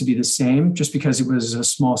countertops to be the same, just because it was a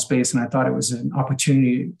small space, and I thought it was an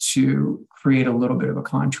opportunity to create a little bit of a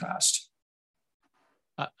contrast.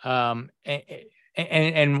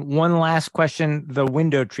 And one last question: the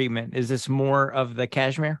window treatment, is this more of the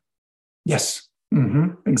cashmere? Yes,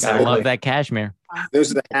 exactly. I love that cashmere.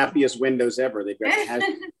 Those are the happiest windows ever. They've got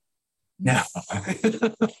cashmere. No. I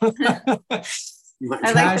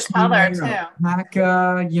like the color too.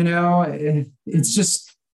 Alpaca, it's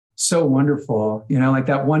just so wonderful. Like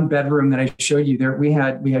that one bedroom that I showed you there, we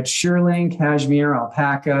had shearling, cashmere,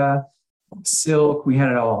 alpaca, silk. We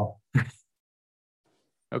had it all.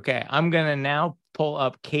 Okay, I'm gonna now pull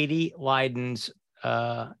up Katie Leiden's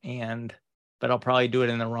but I'll probably do it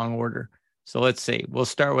in the wrong order. So let's see. We'll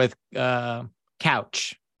start with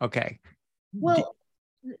couch. Okay. Well,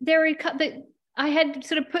 I had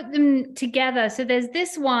sort of put them together. So there's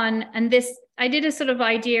this one and this. I did a sort of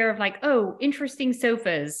idea of like, oh, interesting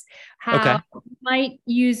sofas. How you might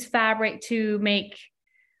use fabric to make.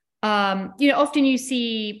 Often you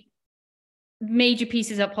see major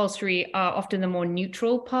pieces of upholstery are often the more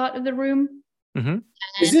neutral part of the room. Mm-hmm.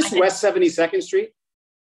 Is this West 72nd Street?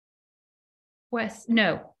 West?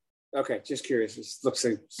 No. Okay, just curious. This looks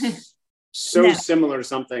like so similar to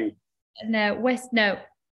something. No, West. No.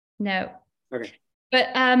 Okay. But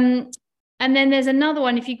and then there's another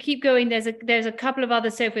one. If you keep going, there's a couple of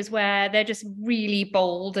other sofas where they're just really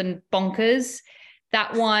bold and bonkers.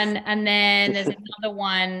 That one, and then there's another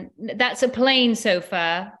one that's a plain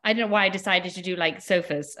sofa. I don't know why I decided to do like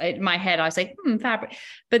sofas. In my head, I was like, fabric.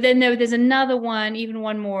 But then there's another one, even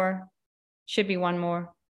one more. Should be one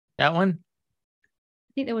more. That one?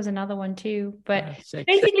 think there was another one too, but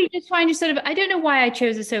basically just trying to sort of, I don't know why I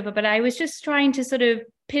chose a sofa, but I was just trying to sort of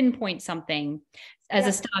pinpoint something as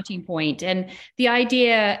a starting point. And the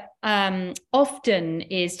idea often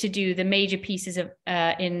is to do the major pieces of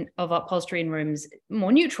upholstery in rooms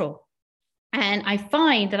more neutral. And I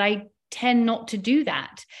find that I tend not to do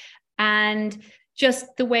that. And just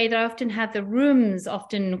the way that I often have the rooms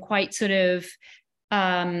often quite sort of,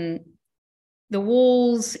 the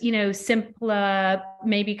walls, simpler,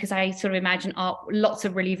 maybe because I sort of imagine lots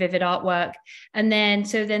of really vivid artwork. And then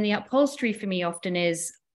the upholstery for me often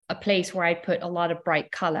is a place where I put a lot of bright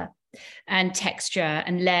color and texture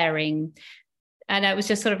and layering. And I was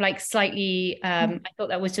just sort of like slightly, I thought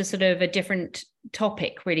that was just sort of a different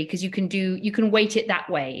topic really, because you can weight it that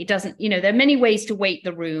way. It doesn't, there are many ways to weight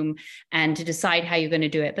the room and to decide how you're going to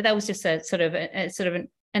do it. But that was just a sort of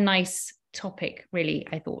a nice topic really,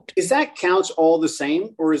 I thought. Is that couch all the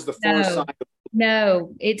same, or is the far side?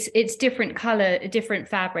 No, it's different color, different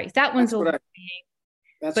fabrics. That one's all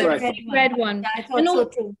that's what I thought. The red one. I thought so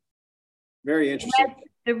too. Very interesting.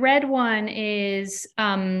 The red one is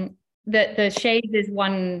the shades is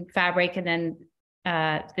one fabric, and then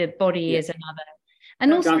the body is another.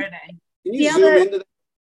 And also, John, can you zoom into that,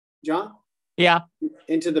 John? Yeah.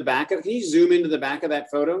 Into the back of, can you zoom into the back of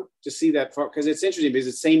that photo to see that far? Because it's interesting because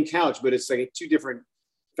it's the same couch, but it's like two different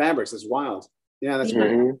fabrics. It's wild. Yeah, that's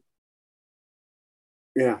great.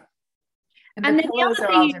 Yeah. And then the other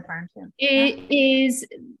thing is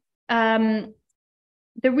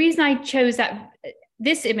the reason I chose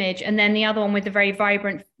this image and then the other one with the very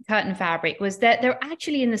vibrant curtain fabric was that they're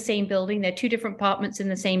actually in the same building. They're two different apartments in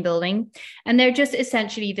the same building, and they're just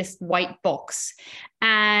essentially this white box.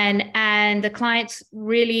 And the clients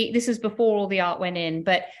really, this was before all the art went in,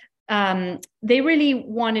 but they really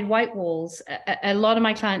wanted white walls. A lot of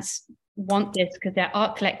my clients want this because they're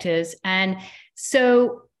art collectors. And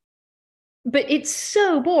so, but it's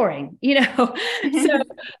so boring, So,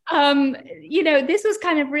 this was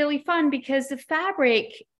kind of really fun because the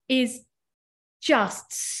fabric is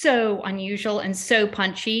just so unusual and so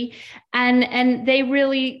punchy. And they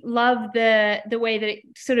really love the way that it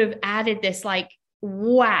sort of added this like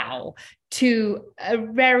wow to a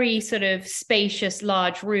very sort of spacious,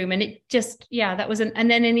 large room. And it just, that was and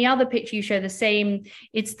then in the other picture you show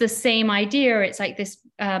it's the same idea. It's like this,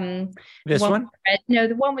 this one?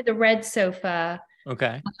 The one with the red sofa.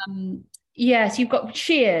 Okay. Yes, you've got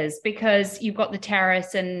shears because you've got the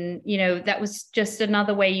terrace, and that was just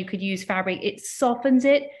another way you could use fabric. It softens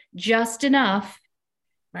it just enough,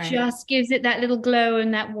 just gives it that little glow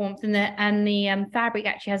and that warmth, and the fabric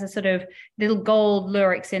actually has a sort of little gold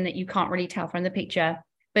lurex in that you can't really tell from the picture,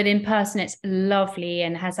 but in person it's lovely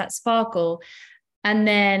and has that sparkle. And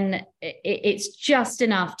then it's just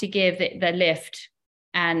enough to give it the lift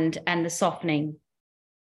and the softening.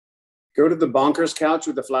 Go to the bonkers couch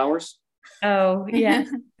with the flowers. Oh, yeah.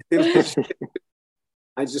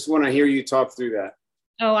 I just want to hear you talk through that.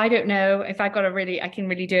 Oh, I don't know if I can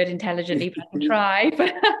really do it intelligently, but I can try.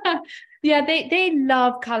 But yeah, they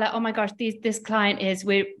love color. Oh my gosh, this client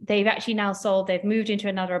they've actually now sold, they've moved into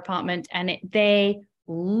another apartment, and they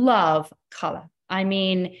love color. I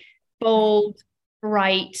mean, bold,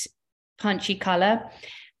 bright, punchy color.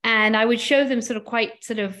 And I would show them sort of quite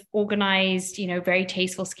sort of organized, very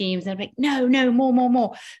tasteful schemes. And I'm like, no,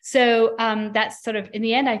 more. So that's sort of, in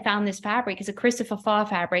the end, I found this fabric. It's a Christopher Farr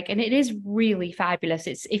fabric, and it is really fabulous.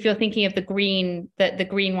 It's, if you're thinking of the green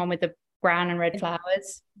one with the brown and red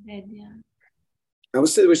flowers. Red, yeah.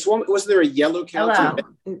 Was there a yellow couch?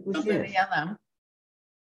 Yellow.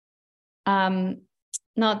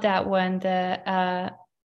 Not that one. The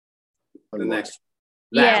next.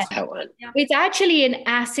 Yeah, that one. It's actually an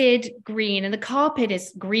acid green, and the carpet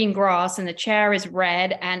is green grass, and the chair is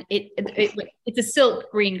red, and it's a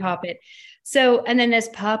silk green carpet. So, and then there's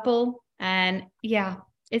purple, and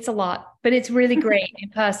it's a lot, but it's really great in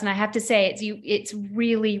person. I have to say, it's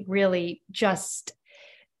really, really just,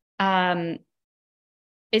 it's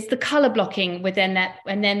the color blocking within that,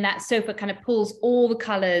 and then that sofa kind of pulls all the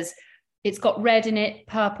colors. It's got red in it,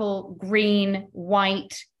 purple, green,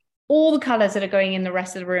 white. All the colors that are going in the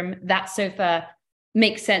rest of the room. That sofa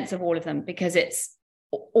makes sense of all of them because it's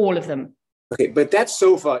all of them. Okay, but that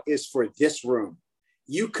sofa is for this room.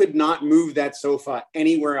 You could not move that sofa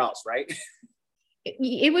anywhere else, right?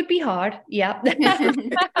 It would be hard. Yeah. It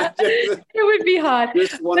would be hard.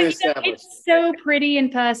 It's so pretty in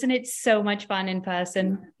person. It's so much fun in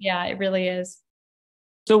person. Yeah, it really is.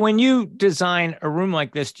 So when you design a room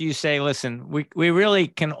like this, do you say, listen, we really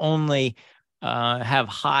can only have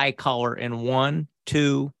high color in 1,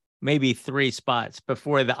 2, maybe 3 spots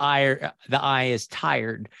before the eye is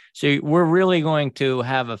tired. So we're really going to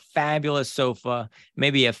have a fabulous sofa,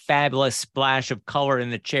 maybe a fabulous splash of color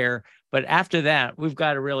in the chair. But after that, we've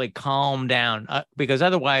got to really calm down because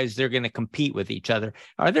otherwise they're going to compete with each other.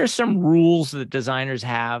 Are there some rules that designers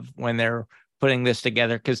have when they're putting this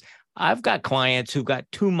together? Because I've got clients who've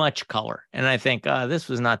got too much color, and I think this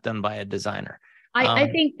was not done by a designer. I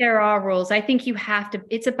think there are rules. I think you have to,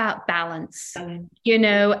 it's about balance, you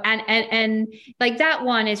know, and like that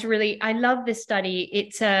one is really, I love this study.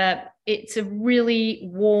 It's a really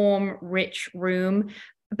warm, rich room,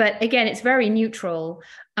 but again, it's very neutral,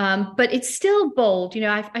 but it's still bold. You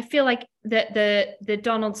know, I feel like the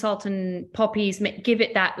Donald Sultan poppies give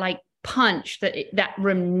it that like punch that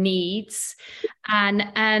room needs.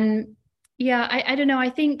 And yeah, I don't know. I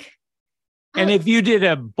think, and if you did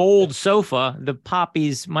a bold sofa, the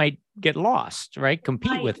poppies might get lost, right?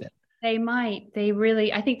 Compete with it. They might. They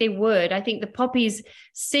really, I think they would. I think the poppies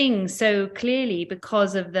sing so clearly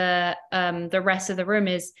because of the rest of the room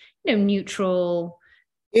is, you know, neutral.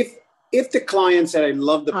 If the client said, I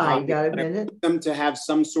love the Hi, poppy, got a I minute? want them to have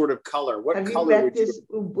some sort of color. What Have color you would met this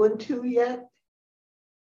Ubuntu yet?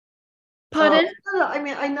 Pardon? No, I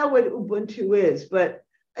mean, I know what Ubuntu is, but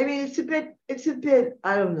I mean, it's a bit,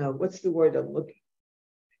 I don't know, what's the word I'm looking?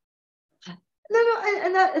 No,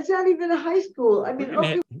 it's not even a high school. I mean,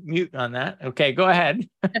 okay. Mute on that. Okay, go ahead.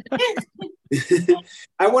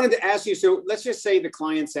 I wanted to ask you, so let's just say the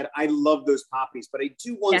client said, I love those poppies, but I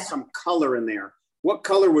do want some color in there. What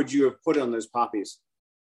color would you have put on those poppies?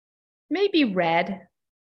 Maybe red.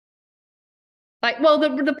 Like, well,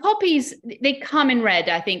 the poppies, they come in red,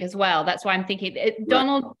 I think, as well. That's why I'm thinking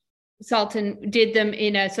Donald Sultan did them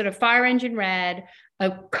in a sort of fire engine red,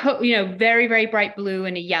 very, very bright blue,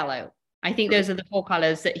 and a yellow. I think those are the 4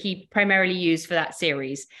 colors that he primarily used for that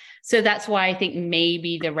series. So that's why I think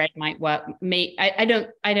maybe the red might work. I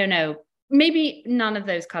don't know. Maybe none of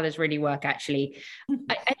those colors really work, actually.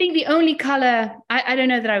 I think the only color, I don't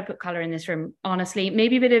know that I would put color in this room, honestly.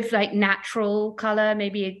 Maybe a bit of like natural color,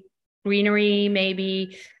 maybe a greenery,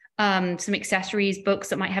 maybe some accessories, books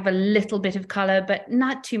that might have a little bit of color, but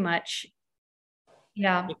not too much.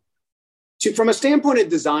 Yeah. From a standpoint of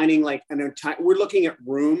designing, like we're looking at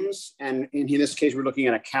rooms, and in this case, we're looking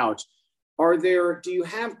at a couch. Do you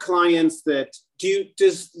have clients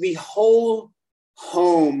does the whole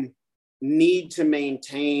home need to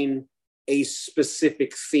maintain a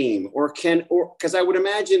specific theme, or because I would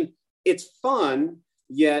imagine it's fun,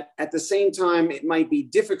 yet at the same time, it might be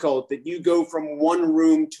difficult that you go from one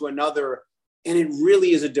room to another, and it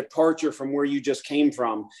really is a departure from where you just came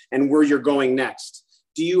from and where you're going next.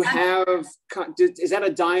 Do you have, is that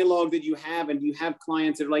a dialogue that you have, and do you have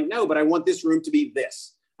clients that are like, no, but I want this room to be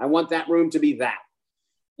this. I want that room to be that.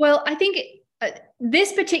 Well, I think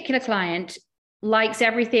this particular client likes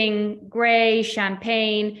everything gray,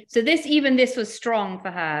 champagne. So this was strong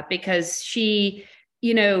for her because she,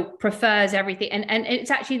 you know, prefers everything. And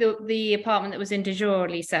it's actually the apartment that was in De Jour,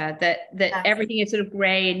 Lisa, that everything is sort of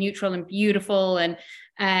gray and neutral and beautiful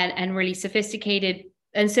and really sophisticated.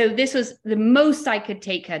 And so this was the most I could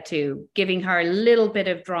take her to, giving her a little bit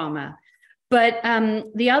of drama. But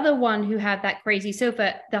the other one who had that crazy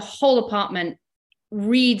sofa, the whole apartment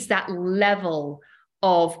reads that level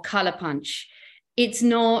of color punch. It's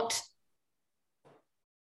not,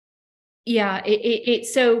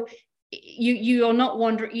 it's so you're not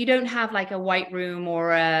wondering, you don't have like a white room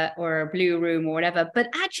or a blue room or whatever. But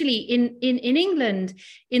actually in England,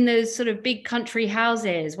 in those sort of big country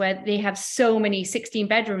houses where they have so many 16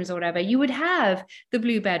 bedrooms or whatever, you would have the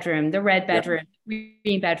blue bedroom, the red bedroom, the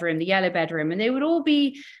green bedroom, the yellow bedroom, and they would all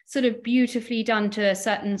be sort of beautifully done to a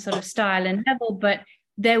certain sort of style and level, but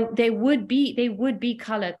they would be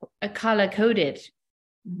color coded.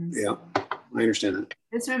 Yeah, I understand that.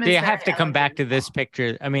 You have to come back to this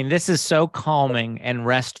picture. I mean, this is so calming and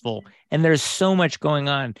restful, and there's so much going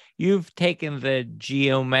on. You've taken the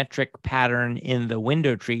geometric pattern in the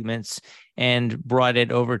window treatments and brought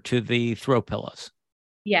it over to the throw pillows.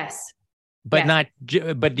 Yes. But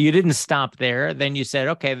but you didn't stop there. Then you said,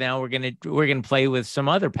 okay, now we're gonna play with some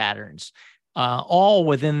other patterns, all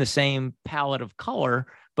within the same palette of color,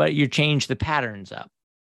 but you change the patterns up.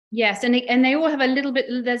 Yes, and they all have a little bit.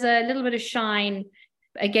 There's a little bit of shine.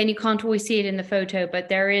 Again, you can't always see it in the photo, but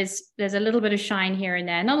there's a little bit of shine here and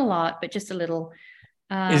there. Not a lot, but just a little.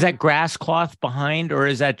 Is that grass cloth behind, or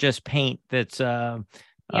is that just paint that's on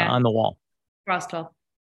the wall? Grass cloth.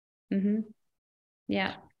 Mm-hmm.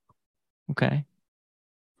 Yeah. Okay.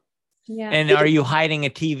 Yeah. And are you hiding a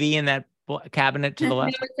TV in that cabinet to the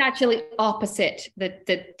left? No, it's actually opposite.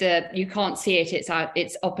 That you can't see it.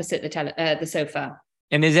 It's opposite the sofa.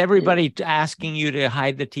 And is everybody asking you to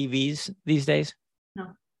hide the TVs these days?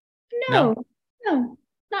 No,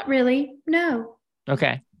 not really. No.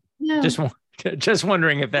 Okay. No. Just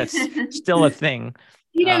wondering if that's still a thing.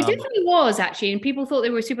 It definitely was actually, and people thought they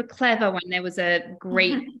were super clever when there was a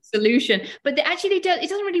great solution. But it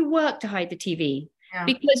doesn't really work to hide the TV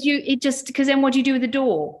because then what do you do with the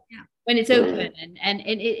door when it's open and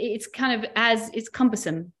it's kind of it's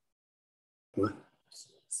cumbersome.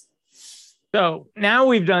 So now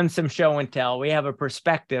we've done some show and tell. We have a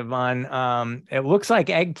perspective on. It looks like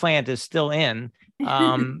eggplant is still in.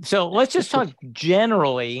 So let's just talk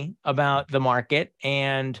generally about the market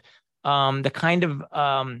and the kind of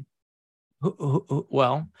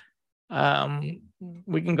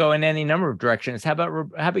we can go in any number of directions. How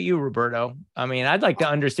about you, Roberto? I mean, I'd like to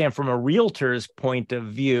understand from a realtor's point of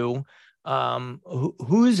view,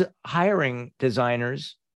 who's hiring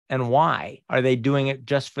designers and why? Are they doing it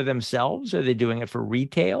just for themselves? Are they doing it for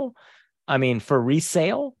retail? I mean, for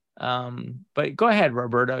resale? But go ahead,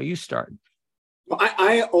 Roberto, you start. Well,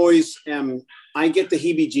 I always am. I get the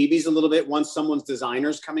heebie-jeebies a little bit once someone's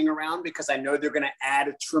designer's coming around because I know they're going to add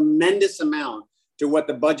a tremendous amount to what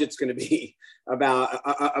the budget's going to be about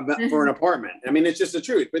for an apartment. I mean, it's just the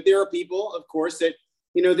truth. But there are people, of course, that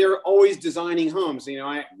they're always designing homes.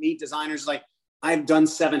 I meet designers like I've done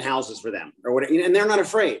 7 houses for them or whatever, and they're not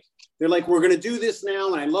afraid. They're like, we're going to do this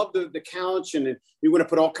now, and I love the couch, and we want to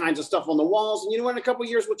put all kinds of stuff on the walls, and in a couple of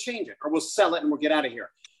years we'll change it or we'll sell it and we'll get out of here.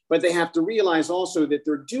 But they have to realize also that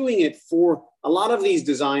they're doing it for, a lot of these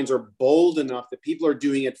designs are bold enough that people are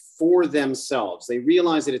doing it for themselves. They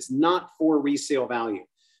realize that it's not for resale value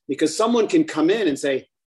because someone can come in and say,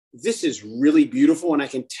 this is really beautiful. And I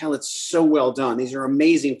can tell it's so well done. These are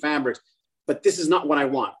amazing fabrics, but this is not what I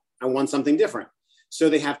want. I want something different. So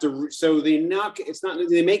they have to,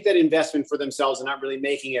 they make that investment for themselves and not really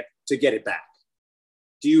making it to get it back.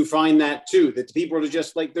 Do you find that too? That the people are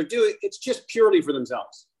just like, it's just purely for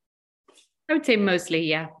themselves? I would say mostly,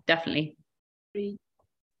 yeah, definitely. I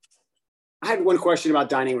had one question about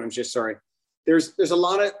dining rooms, sorry. There's a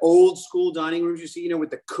lot of old school dining rooms you see, with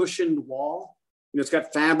the cushioned wall. It's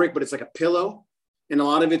got fabric, but it's like a pillow. And a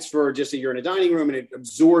lot of it's for just that you're in a dining room and it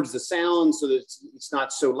absorbs the sound so that it's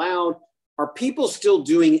not so loud. Are people still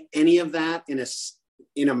doing any of that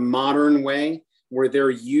in a modern way where they're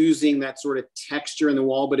using that sort of texture in the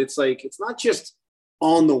wall, but it's not just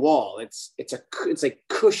on the wall. It's like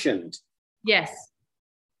cushioned. Yes.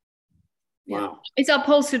 Wow. It's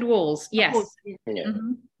upholstered walls. Yes. Yeah.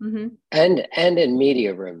 Mm-hmm. Mm-hmm. And in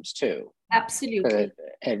media rooms too. Absolutely.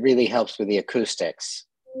 It really helps with the acoustics.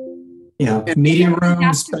 Yeah. Media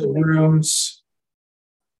rooms, bedrooms.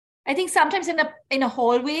 I think sometimes in a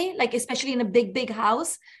hallway, like especially in a big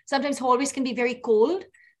house, sometimes hallways can be very cold.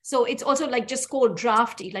 So it's also like just cold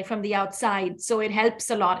drafty, like from the outside. So it helps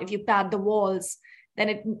a lot if you pad the walls. Then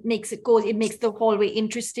it makes it cozy. It makes the hallway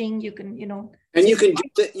interesting. You can, And you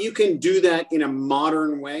can do that in a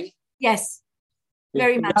modern way. Yes,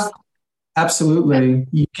 very much. Absolutely.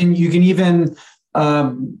 You can even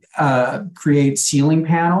create ceiling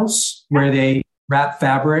panels where they wrap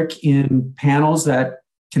fabric in panels that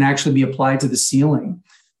can actually be applied to the ceiling,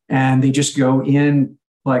 and they just go in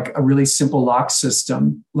like a really simple lock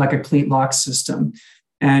system, like a cleat lock system.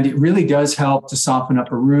 And it really does help to soften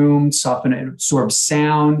up a room, absorb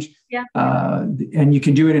sound. Yeah. And you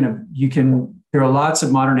can do it there are lots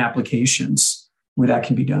of modern applications where that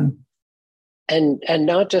can be done. And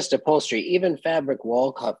not just upholstery, even fabric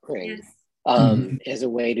wall covering is a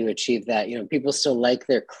way to achieve that. People still like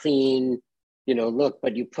their clean, look,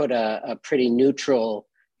 but you put a pretty neutral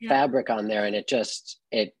fabric on there and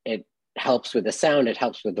it helps with the sound. It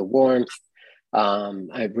helps with the warmth.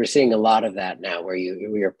 We're seeing a lot of that now where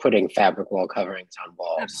you're putting fabric wall coverings on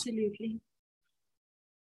walls. Absolutely.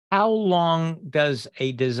 How long does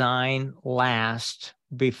a design last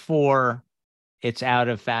before it's out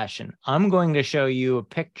of fashion? I'm going to show you a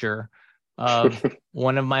picture of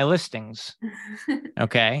one of my listings.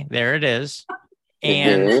 Okay, there it is.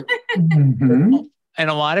 And, and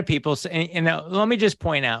a lot of people say, let me just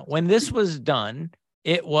point out, when this was done,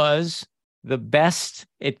 it was the best.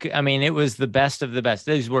 It was the best of the best.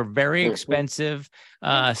 These were very expensive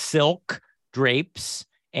silk drapes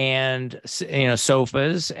and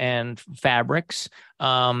sofas and fabrics.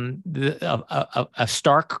 A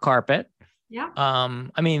stark carpet. Yeah.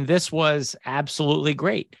 This was absolutely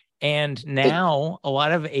great. And now a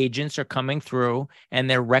lot of agents are coming through and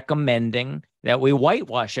they're recommending that we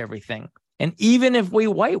whitewash everything. And even if we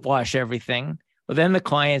whitewash everything, well, then the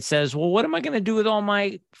client says, well, what am I going to do with all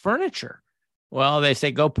my furniture? Well, they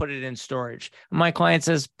say, go put it in storage. And my client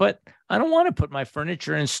says, but I don't want to put my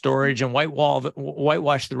furniture in storage and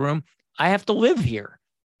whitewash the room. I have to live here.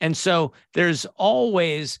 And so there's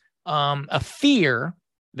always a fear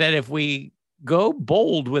that if we go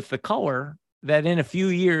bold with the color, that in a few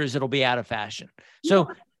years it'll be out of fashion. So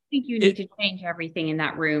I think you need to change everything in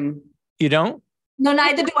that room. You don't? No,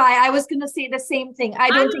 neither do I. I was going to say the same thing. I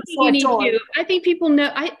don't think so at all. I think people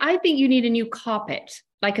know. I think you need a new carpet,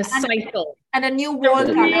 like a sisal. And a new wall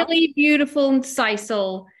color. Really beautiful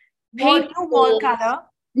sisal. New wall color.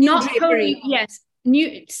 Not totally, yes.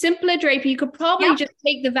 New, simpler drapery. You could probably just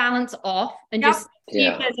take the valance off and just see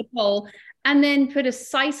if there's a pole. And then put a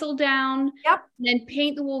sisal down. Yep. And then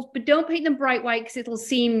paint the walls, but don't paint them bright white because it'll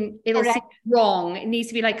seem wrong. It needs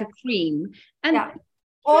to be like a cream. And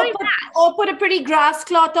or put a pretty grass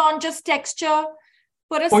cloth on, just texture.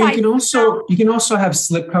 Put a or you can also have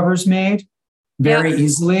slip covers made very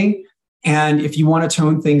easily. And if you want to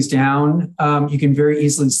tone things down, you can very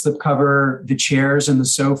easily slip cover the chairs and the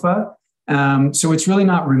sofa. So it's really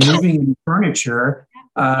not removing the furniture,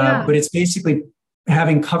 but it's basically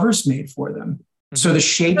having covers made for them. So the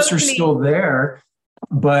shapes are still there,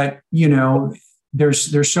 but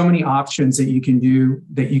there's so many options that you can do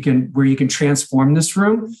where you can transform this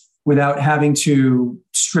room without having to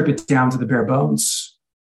strip it down to the bare bones.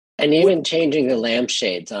 And even changing the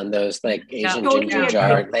lampshades on those like Asian ginger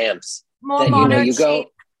jar lamps. More that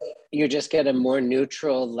you just get a more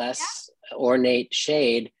neutral, less ornate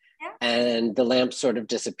shade, and the lamps sort of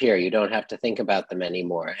disappear. You don't have to think about them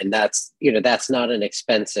anymore. And that's not an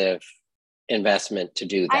expensive investment to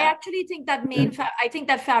do that. I actually think that I think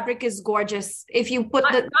that fabric is gorgeous. If you put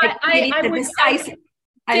I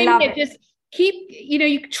love it. Just keep,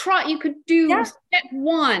 you could do step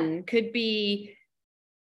one could be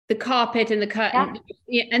the carpet and the curtain,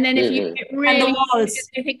 and then if you really, and the walls.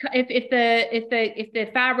 if the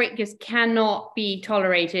fabric just cannot be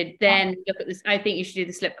tolerated, then look at this. I think you should do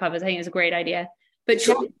the slip covers. I think it's a great idea. But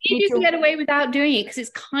you can get away without doing it because it's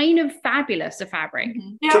kind of fabulous, the fabric.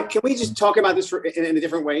 Can we just talk about this in a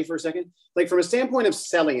different way for a second? Like from a standpoint of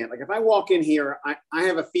selling it, like if I walk in here, I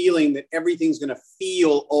have a feeling that everything's going to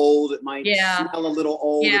feel old. It might smell a little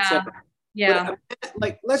old, etc. Yeah. But,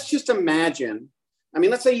 like, let's just imagine. I mean,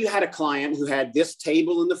 let's say you had a client who had this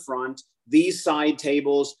table in the front, these side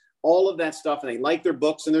tables, all of that stuff, and they like their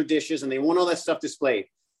books and their dishes, and they want all that stuff displayed.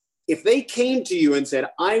 If they came to you and said,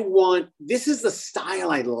 this is the style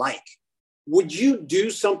I like, would you do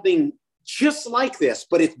something just like this,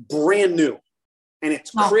 but it's brand new and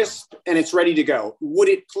it's crisp and it's ready to go? Would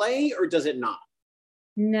it play or does it not?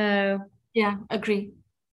 No. Yeah, agree.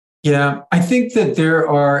 Yeah, I think that there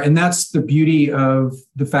are, and that's the beauty of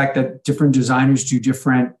the fact that different designers do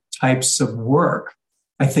different types of work.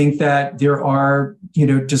 I think that there are,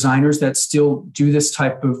 designers that still do this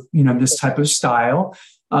type of style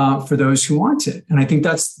for those who want it. And I think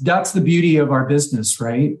that's the beauty of our business,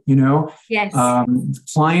 right? Yes.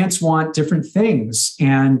 Clients want different things.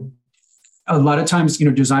 And a lot of times,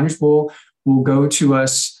 designers will go to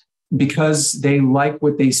us because they like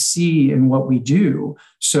what they see in what we do.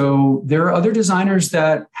 So there are other designers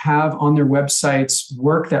that have on their websites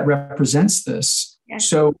work that represents this. Yes.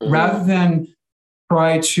 So rather than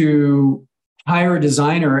try to hire a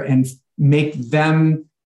designer and make them,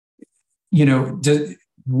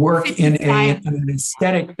 work in an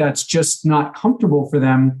aesthetic that's just not comfortable for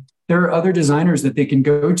them, there are other designers that they can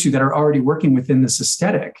go to that are already working within this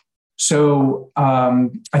aesthetic. So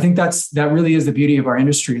I think that really is the beauty of our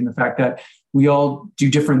industry, and the fact that we all do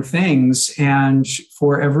different things, and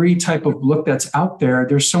for every type of look that's out there,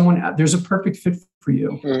 there's a perfect fit for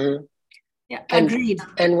you. Mm-hmm. Yeah, agreed.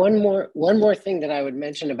 And one more thing that I would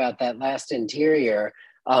mention about that last interior,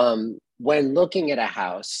 when looking at a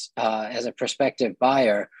house as a prospective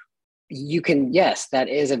buyer, that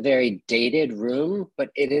is a very dated room, but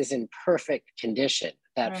it is in perfect condition.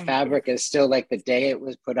 That fabric is still like the day it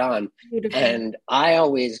was put on. Beautiful. And I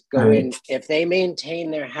always go in, if they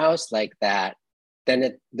maintain their house like that,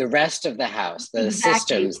 then the rest of the house, the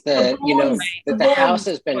systems, the house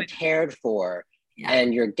has been cared for,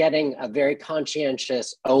 and you're getting a very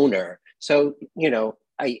conscientious owner. So,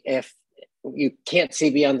 if you can't see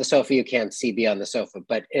beyond the sofa, you can't see beyond the sofa.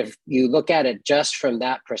 But if you look at it just from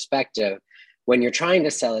that perspective, when you're trying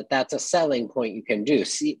to sell it, that's a selling point you can do.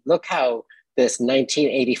 See, look how this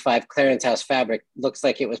 1985 Clarence House fabric looks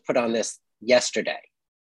like it was put on this yesterday.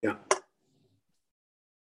 Yeah.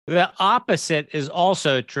 The opposite is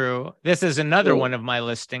also true. This is another one of my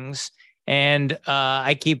listings. And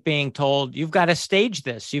I keep being told, you've got to stage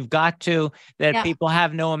this. You've got to, people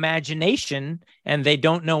have no imagination and they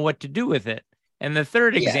don't know what to do with it. And the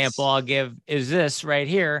third example I'll give is this right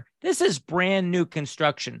here. This is brand new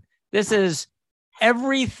construction. This is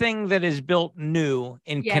everything that is built new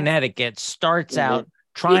in Connecticut starts out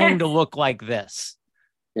trying to look like this,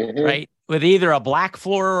 right? With either a black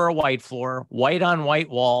floor or a white floor, white on white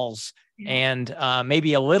walls, and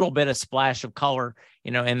maybe a little bit of splash of color,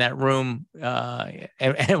 in that room.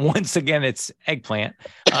 And once again, it's eggplant.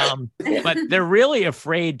 But they're really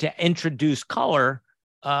afraid to introduce color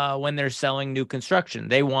when they're selling new construction.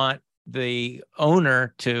 They want the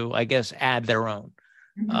owner to, I guess, add their own,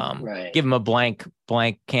 give them a blank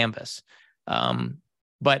canvas.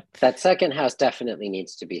 But that second house definitely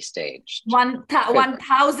needs to be staged.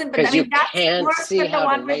 1,000. Because you can't see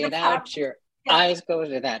how to lay it out. Your eyes go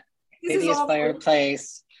to that hideous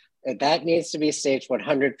fireplace. That needs to be staged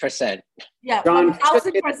 100%. Yeah,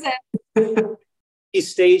 1,000%.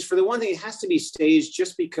 Is staged. For the one thing, it has to be staged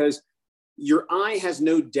just because your eye has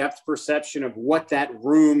no depth perception of what that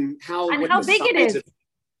room, how big it is.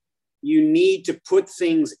 You need to put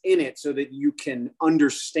things in it so that you can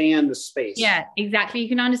understand the space. Yeah, exactly. You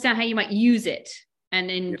can understand how you might use it and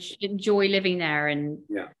enjoy living there and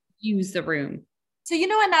use the room. So,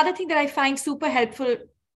 another thing that I find super helpful,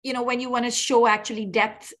 when you want to show actually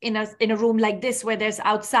depth in a room like this, where there's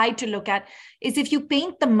outside to look at, is if you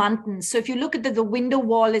paint the muntins. So if you look at the window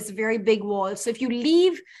wall is a very big wall. So if you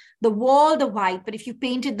leave the wall the white, but if you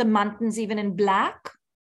painted the muntins even in black,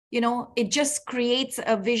 it just creates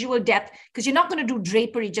a visual depth, because you're not going to do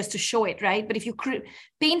drapery just to show it, right? But if you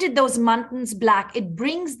painted those muntins black, it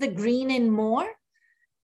brings the green in more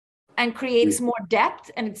and creates more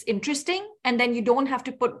depth, and it's interesting. And then you don't have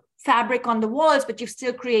to put fabric on the walls, but you've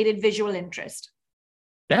still created visual interest.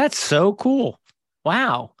 That's so cool.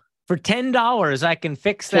 Wow. For $10, I can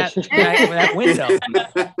fix that window.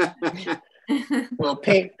 Well,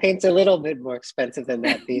 paint's a little bit more expensive than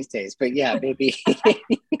that these days, but yeah, maybe.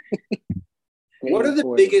 What are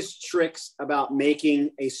the biggest tricks about making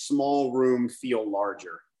a small room feel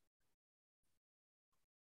larger?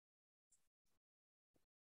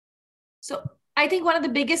 So I think one of the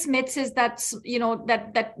biggest myths is that,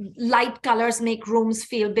 that light colors make rooms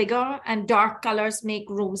feel bigger and dark colors make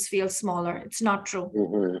rooms feel smaller. It's not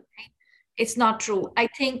true. It's not true. I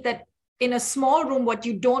think that in a small room, what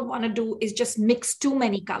you don't want to do is just mix too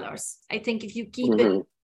many colors. I think if you keep it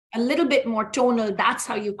a little bit more tonal, that's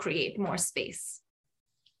how you create more space.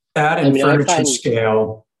 That and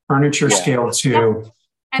furniture scale too.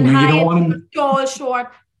 And you high, don't want to, tall,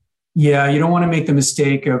 short. Yeah, you don't want to make the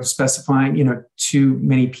mistake of specifying, too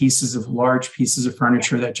many large pieces of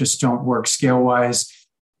furniture that just don't work scale-wise.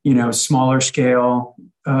 Smaller scale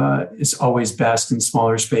is always best in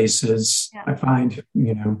smaller spaces. Yeah. I find,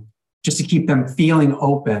 just to keep them feeling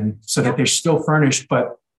open so that they're still furnished,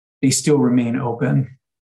 but they still remain open.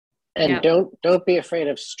 And don't be afraid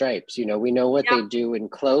of stripes. We know what they do in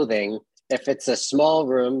clothing. If it's a small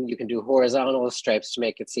room, you can do horizontal stripes to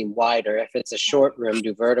make it seem wider. If it's a short room,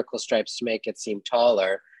 do vertical stripes to make it seem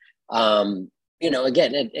taller.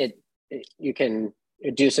 Again, you can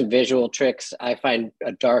do some visual tricks. I find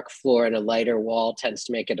a dark floor and a lighter wall tends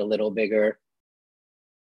to make it a little bigger.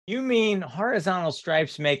 You mean horizontal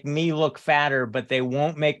stripes make me look fatter, but they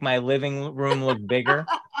won't make my living room look bigger?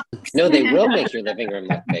 No, they will make your living room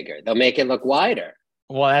look bigger. They'll make it look wider.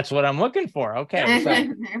 Well, that's what I'm looking for. Okay.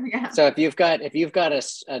 So if you've got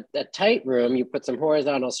a tight room, you put some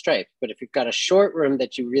horizontal stripes. But if you've got a short room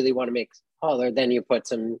that you really want to make taller, then you put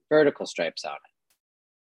some vertical stripes on it.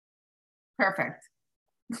 Perfect.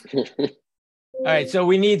 All right. So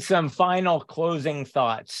we need some final closing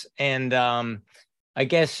thoughts. And I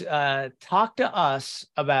guess talk to us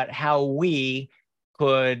about how we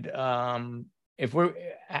could, how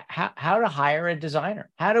to hire a designer.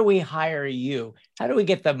 How do we hire you? How do we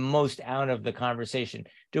get the most out of the conversation?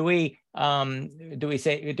 Do we come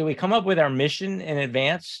up with our mission in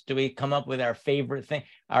advance? Do we come up with our favorite thing,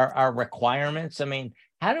 our requirements? I mean,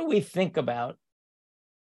 how do we think about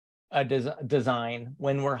a design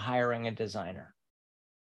when we're hiring a designer?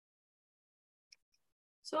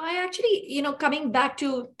 So I actually, coming back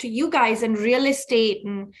to you guys and real estate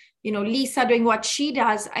and, Lisa doing what she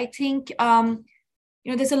does, I think,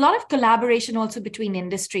 there's a lot of collaboration also between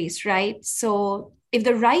industries, right? So if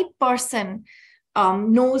the right person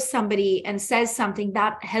knows somebody and says something,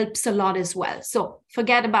 that helps a lot as well. So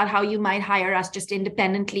forget about how you might hire us just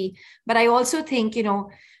independently. But I also think,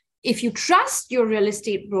 if you trust your real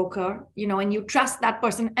estate broker, and you trust that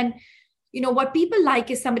person, and what people like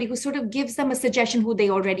is somebody who sort of gives them a suggestion who they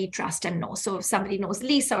already trust and know. So if somebody knows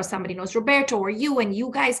Lisa or somebody knows Roberto or you, and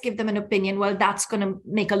you guys give them an opinion, well, that's going to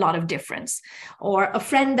make a lot of difference. Or a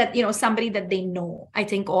friend that, somebody that they know, I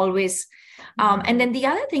think always. And then the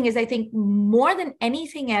other thing is, I think more than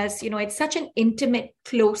anything else, it's such an intimate,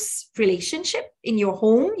 close relationship in your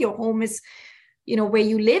home. Your home is, where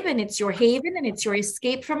you live, and it's your haven and it's your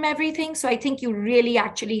escape from everything. So I think you really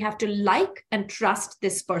actually have to like and trust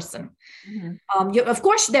this person. Of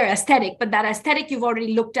course, they're aesthetic, but that aesthetic you've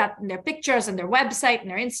already looked at in their pictures and their website and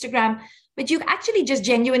their Instagram. But you actually just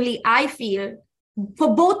genuinely, I feel,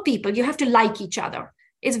 for both people, you have to like each other.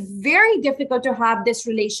 It's very difficult to have this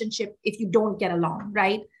relationship if you don't get along,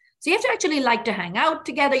 right? So you have to actually like to hang out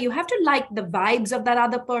together. You have to like the vibes of that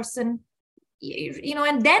other person.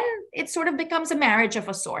 And then it sort of becomes a marriage of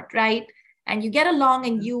a sort, right? And you get along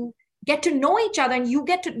and you get to know each other, and you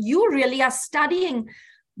really are studying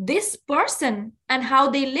this person and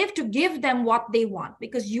how they live to give them what they want,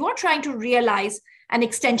 because you're trying to realize an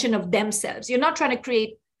extension of themselves. You're not trying to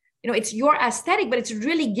create, it's your aesthetic, but it's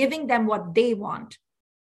really giving them what they want.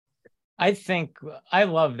 I think I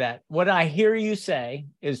love that. What I hear you say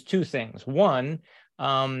is two things. One,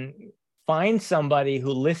 find somebody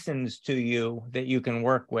who listens to you that you can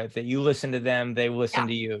work with, that you listen to them, they listen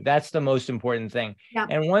to you. That's the most important thing. Yeah.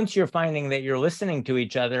 And once you're finding that you're listening to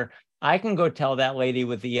each other, I can go tell that lady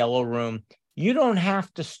with the yellow room, you don't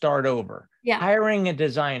have to start over. Yeah. Hiring a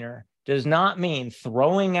designer does not mean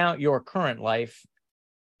throwing out your current life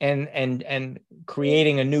and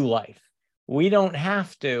creating a new life. We don't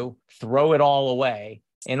have to throw it all away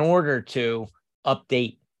in order to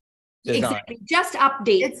update design. Exactly. Just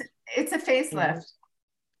update. It's a facelift.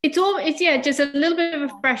 It's just a little bit of a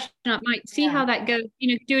freshen up. Might see how that goes.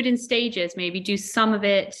 Do it in stages. Maybe do some of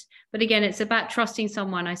it, but again, it's about trusting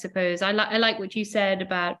someone. I suppose I like what you said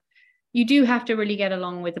about you do have to really get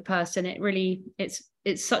along with the person.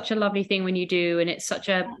 It's such a lovely thing when you do, and it's such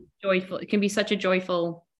a joyful. It can be such a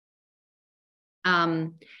joyful.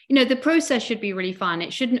 The process should be really fun.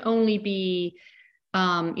 It shouldn't only be,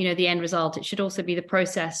 the end result. It should also be the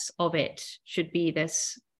process of it. Should be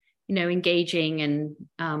this. Engaging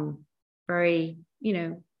and very,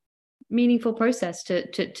 meaningful process to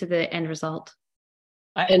the end result.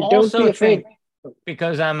 And also don't be afraid,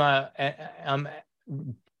 because I'm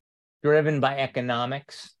driven by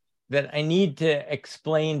economics, that I need to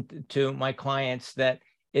explain to my clients that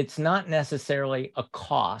it's not necessarily a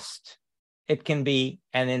cost. It can be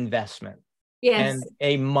an investment. Yes. And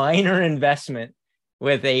a minor investment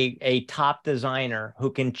with a top designer who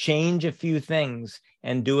can change a few things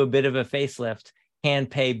and do a bit of a facelift can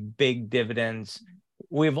pay big dividends.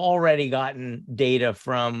 We've already gotten data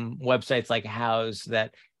from websites like Houzz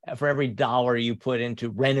that for every $1 you put into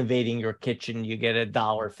renovating your kitchen, you get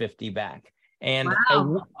 $1.50 back. And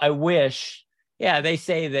wow. I wish, they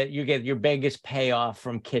say that you get your biggest payoff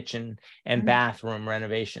from kitchen and bathroom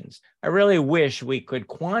renovations. I really wish we could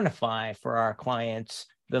quantify for our clients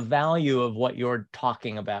the value of what you're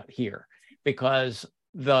talking about here, because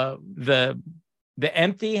the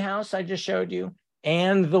empty house I just showed you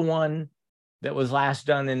and the one that was last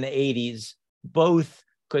done in the 80s both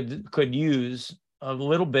could use a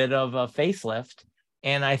little bit of a facelift.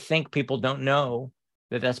 And I think people don't know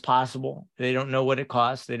that that's possible. They don't know what it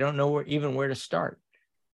costs. They don't know where to start.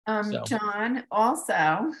 John,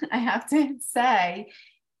 also, I have to say,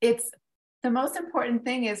 it's the most important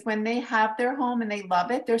thing is when they have their home and they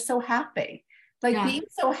love it, they're so happy. Being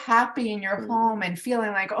so happy in your home and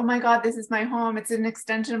feeling like, oh my God, this is my home. It's an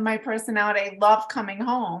extension of my personality. I love coming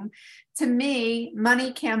home. To me,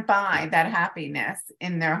 money can't buy that happiness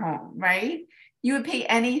in their home, right? You would pay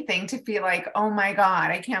anything to feel like, oh my God,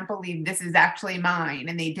 I can't believe this is actually mine.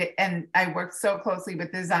 And they did, and I worked so closely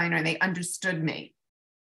with the designer and they understood me.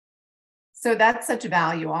 So that's such a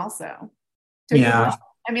value also.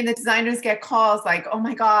 The designers get calls like, oh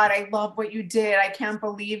my God, I love what you did. I can't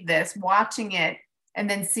believe this. Watching it and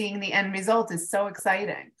then seeing the end result is so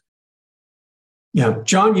exciting. Yeah,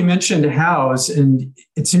 John, you mentioned Houzz, and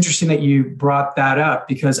it's interesting that you brought that up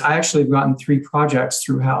because I actually have gotten 3 projects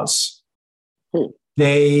through Houzz.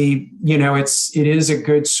 They, it is a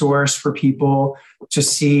good source for people to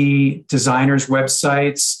see designers'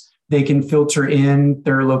 websites. They can filter in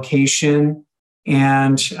their location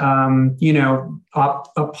and,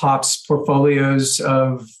 up pops portfolios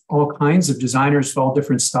of all kinds of designers of all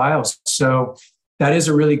different styles. So that is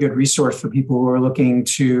a really good resource for people who are looking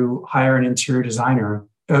to hire an interior designer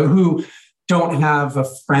who don't have a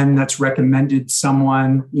friend that's recommended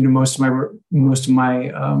someone. Most of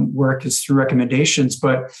my work is through recommendations,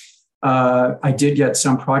 but I did get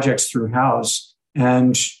some projects through Houzz,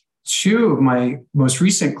 and two of my most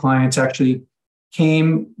recent clients actually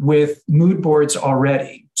came with mood boards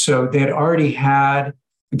already. So they had already had,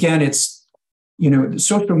 again, it's,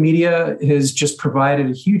 social media has just provided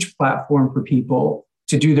a huge platform for people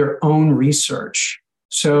to do their own research.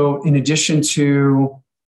 So in addition to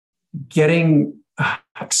getting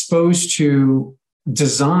exposed to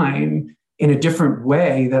design in a different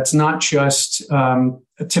way, that's not just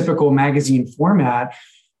a typical magazine format,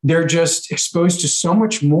 they're just exposed to so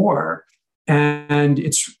much more. And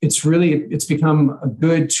it's become a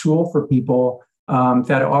good tool for people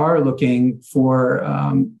that are looking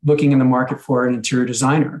in the market for an interior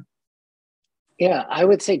designer. Yeah, I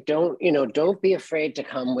would say don't be afraid to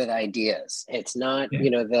come with ideas. It's not,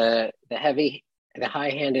 the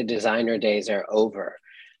high-handed designer days are over.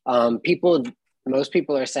 Most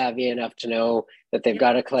people are savvy enough to know that they've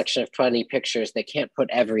got a collection of 20 pictures. They can't put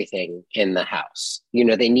everything in the house.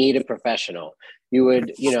 They need a professional. You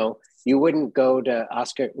wouldn't go to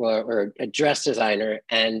Oscar or a dress designer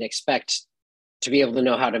and expect to be able to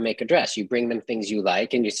know how to make a dress. You bring them things you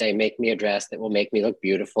like and you say, make me a dress that will make me look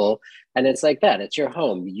beautiful. And it's like that. It's your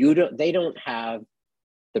home. They don't have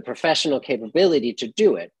the professional capability to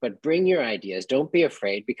do it, but bring your ideas. Don't be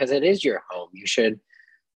afraid, because it is your home.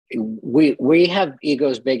 We have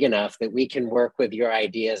egos big enough that we can work with your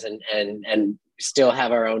ideas and still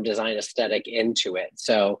have our own design aesthetic into it.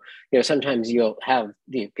 So, sometimes you'll have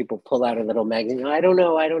the people pull out a little magazine. I don't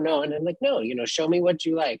know. And I'm like, no, show me what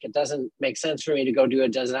you like. It doesn't make sense for me to go do a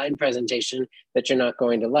design presentation that you're not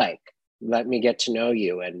going to like. Let me get to know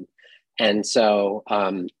you. And so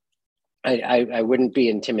I wouldn't be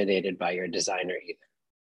intimidated by your designer either.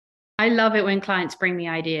 I love it when clients bring me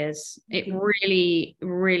ideas. It really,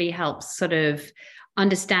 really helps sort of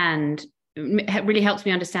understand. It really helps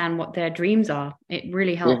me understand what their dreams are. It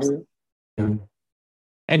really helps. Mm-hmm.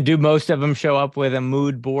 And do most of them show up with a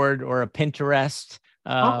mood board or a Pinterest?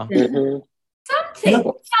 Something.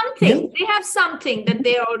 They have something that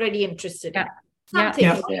they're already interested in.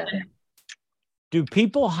 Something. Yeah. Do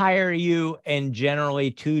people hire you in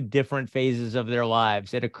generally two different phases of their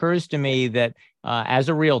lives? It occurs to me that as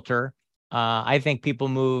a realtor, I think people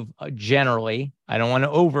move generally. I don't want to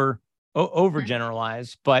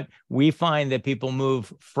overgeneralize, but we find that people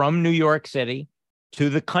move from New York City to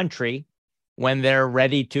the country when they're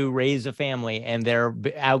ready to raise a family and they're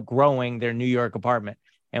outgrowing their New York apartment.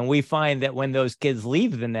 And we find that when those kids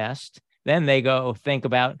leave the nest, then they go think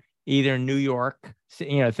about either New York,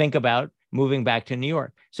 think about moving back to New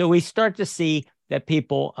York. So we start to see that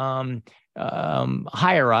people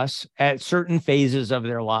hire us at certain phases of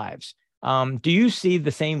their lives. Do you see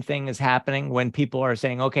the same thing as happening when people are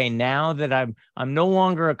saying, okay, now that I'm no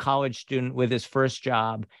longer a college student with his first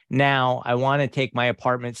job, now I want to take my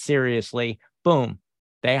apartment seriously, boom,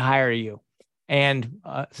 they hire you. And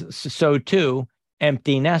so too,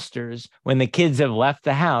 empty nesters, when the kids have left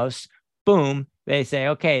the house, boom, they say,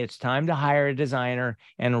 okay, it's time to hire a designer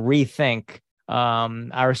and rethink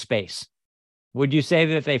our space. Would you say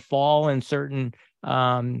that they fall in certain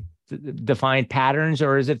defined patterns,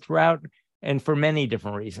 or is it throughout and for many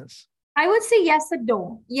different reasons? I would say yes and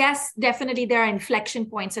no. Yes, definitely there are inflection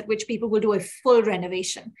points at which people will do a full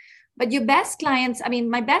renovation. But your best clients,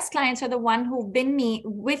 my best clients are the one who've been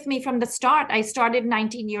with me from the start. I started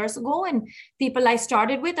 19 years ago, and people I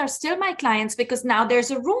started with are still my clients because now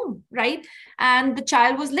there's a room, right? And the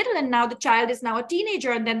child was little, and now the child is now a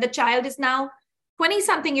teenager, and then the child is now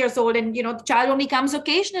 20-something years old, and the child only comes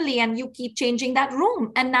occasionally, and you keep changing that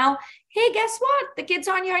room. And now, hey, guess what? The kids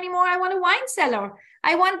aren't here anymore. I want a wine cellar.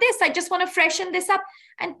 I want this. I just want to freshen this up.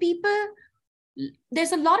 And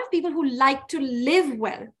there's a lot of people who like to live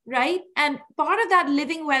well, right? And part of that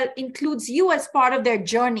living well includes you as part of their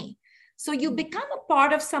journey. So you become a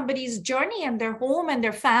part of somebody's journey and their home and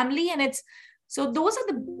their family. And so those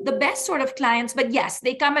are the best sort of clients. But yes,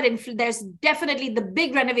 they come there's definitely the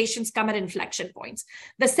big renovations come at inflection points.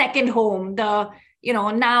 The second home, now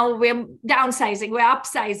we're downsizing, we're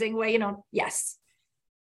upsizing, yes.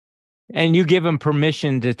 And you give them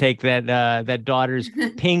permission to take that daughter's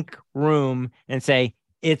pink room and say,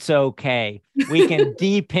 it's okay. We can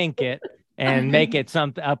de-pink it and make it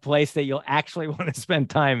a place that you'll actually want to spend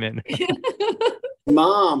time in.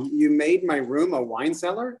 Mom, you made my room a wine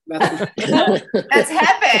cellar? That's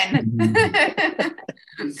heaven.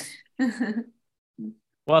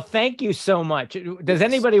 Well, thank you so much. Does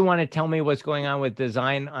anybody want to tell me what's going on with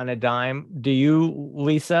Design on a Dime? Do you,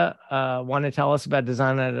 Lisa, want to tell us about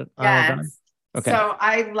Design on a Dime? Okay. So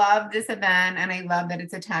I love this event, and I love that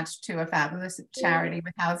it's attached to a fabulous charity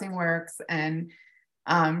with Housing Works and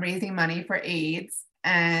raising money for AIDS.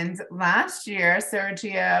 And last year,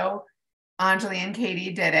 Sergio Anjali and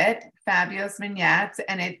Katie did it. Fabulous vignettes,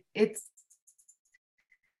 and it's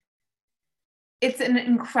an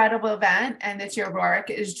incredible event, and this year Rorik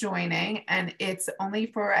is joining, and it's only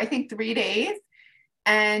for, I think, 3 days,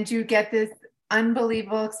 and you get this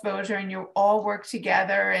unbelievable exposure, and you all work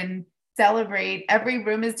together and celebrate. Every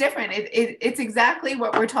room is different. It's exactly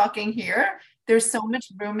what we're talking here. There's so much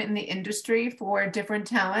room in the industry for different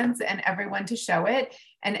talents and everyone to show it,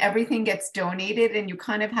 and everything gets donated, and you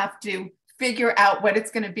kind of have to figure out what it's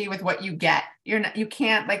going to be with what you get. You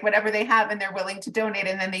can't, like, whatever they have and they're willing to donate,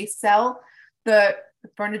 and then they sell the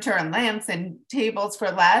furniture and lamps and tables for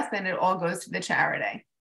less, and it all goes to the charity.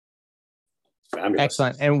 Fabulous.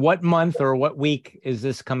 Excellent. And what month or what week is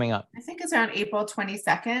this coming up? I think it's around April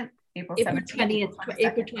 22nd, April 20th,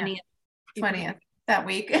 April 20th. 20th, that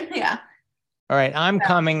week. Yeah. All right, I'm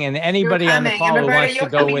coming, and anybody on the call who wants to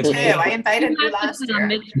go with me. I invited you last year.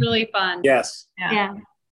 It's really fun. Yes. Yeah.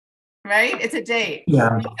 Right? It's a date.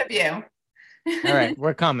 Yeah. Both of you. All right,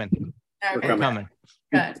 we're coming. Okay. We're coming.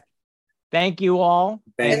 Good. Thank you all.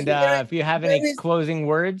 Thank And if you have any closing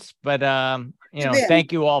words, but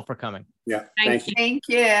thank you all for coming. Yeah. Thank you. Thank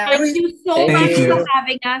you. Thank you so Thank much you. for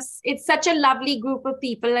having us. It's such a lovely group of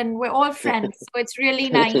people, and we're all friends. So it's really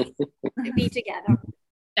nice to be together.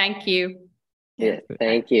 Thank you. Yeah,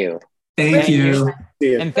 thank you. Thank you.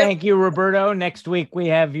 And thank you, Roberto. Next week, we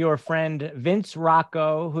have your friend Vince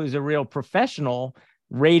Rocco, who's a real professional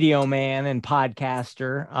radio man and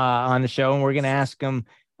podcaster on the show. And we're going to ask him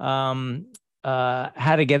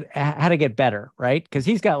how to get better, right? Because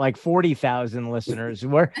he's got like 40,000 listeners.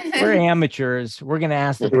 We're amateurs. We're going to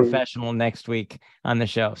ask the professional next week on the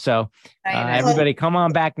show. So everybody come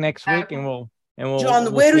on back next week, and we'll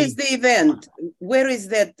John, where is the event? Where is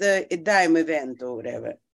that dime event or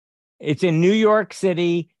whatever? It's in New York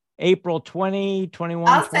City, April 20, 21,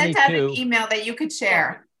 I'll send 22. out an email that you could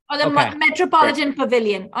share. Or the Metropolitan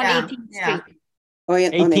Pavilion on 18th Street. Oh, yeah,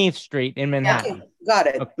 18th Street in Manhattan. Okay, got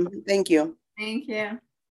it. Okay. Thank you. Thank you.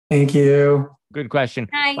 Thank you. Good question.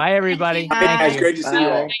 Bye. Bye, everybody. Bye. Thank you. Great to see you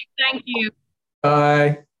all. Thank you.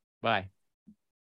 Bye. Bye.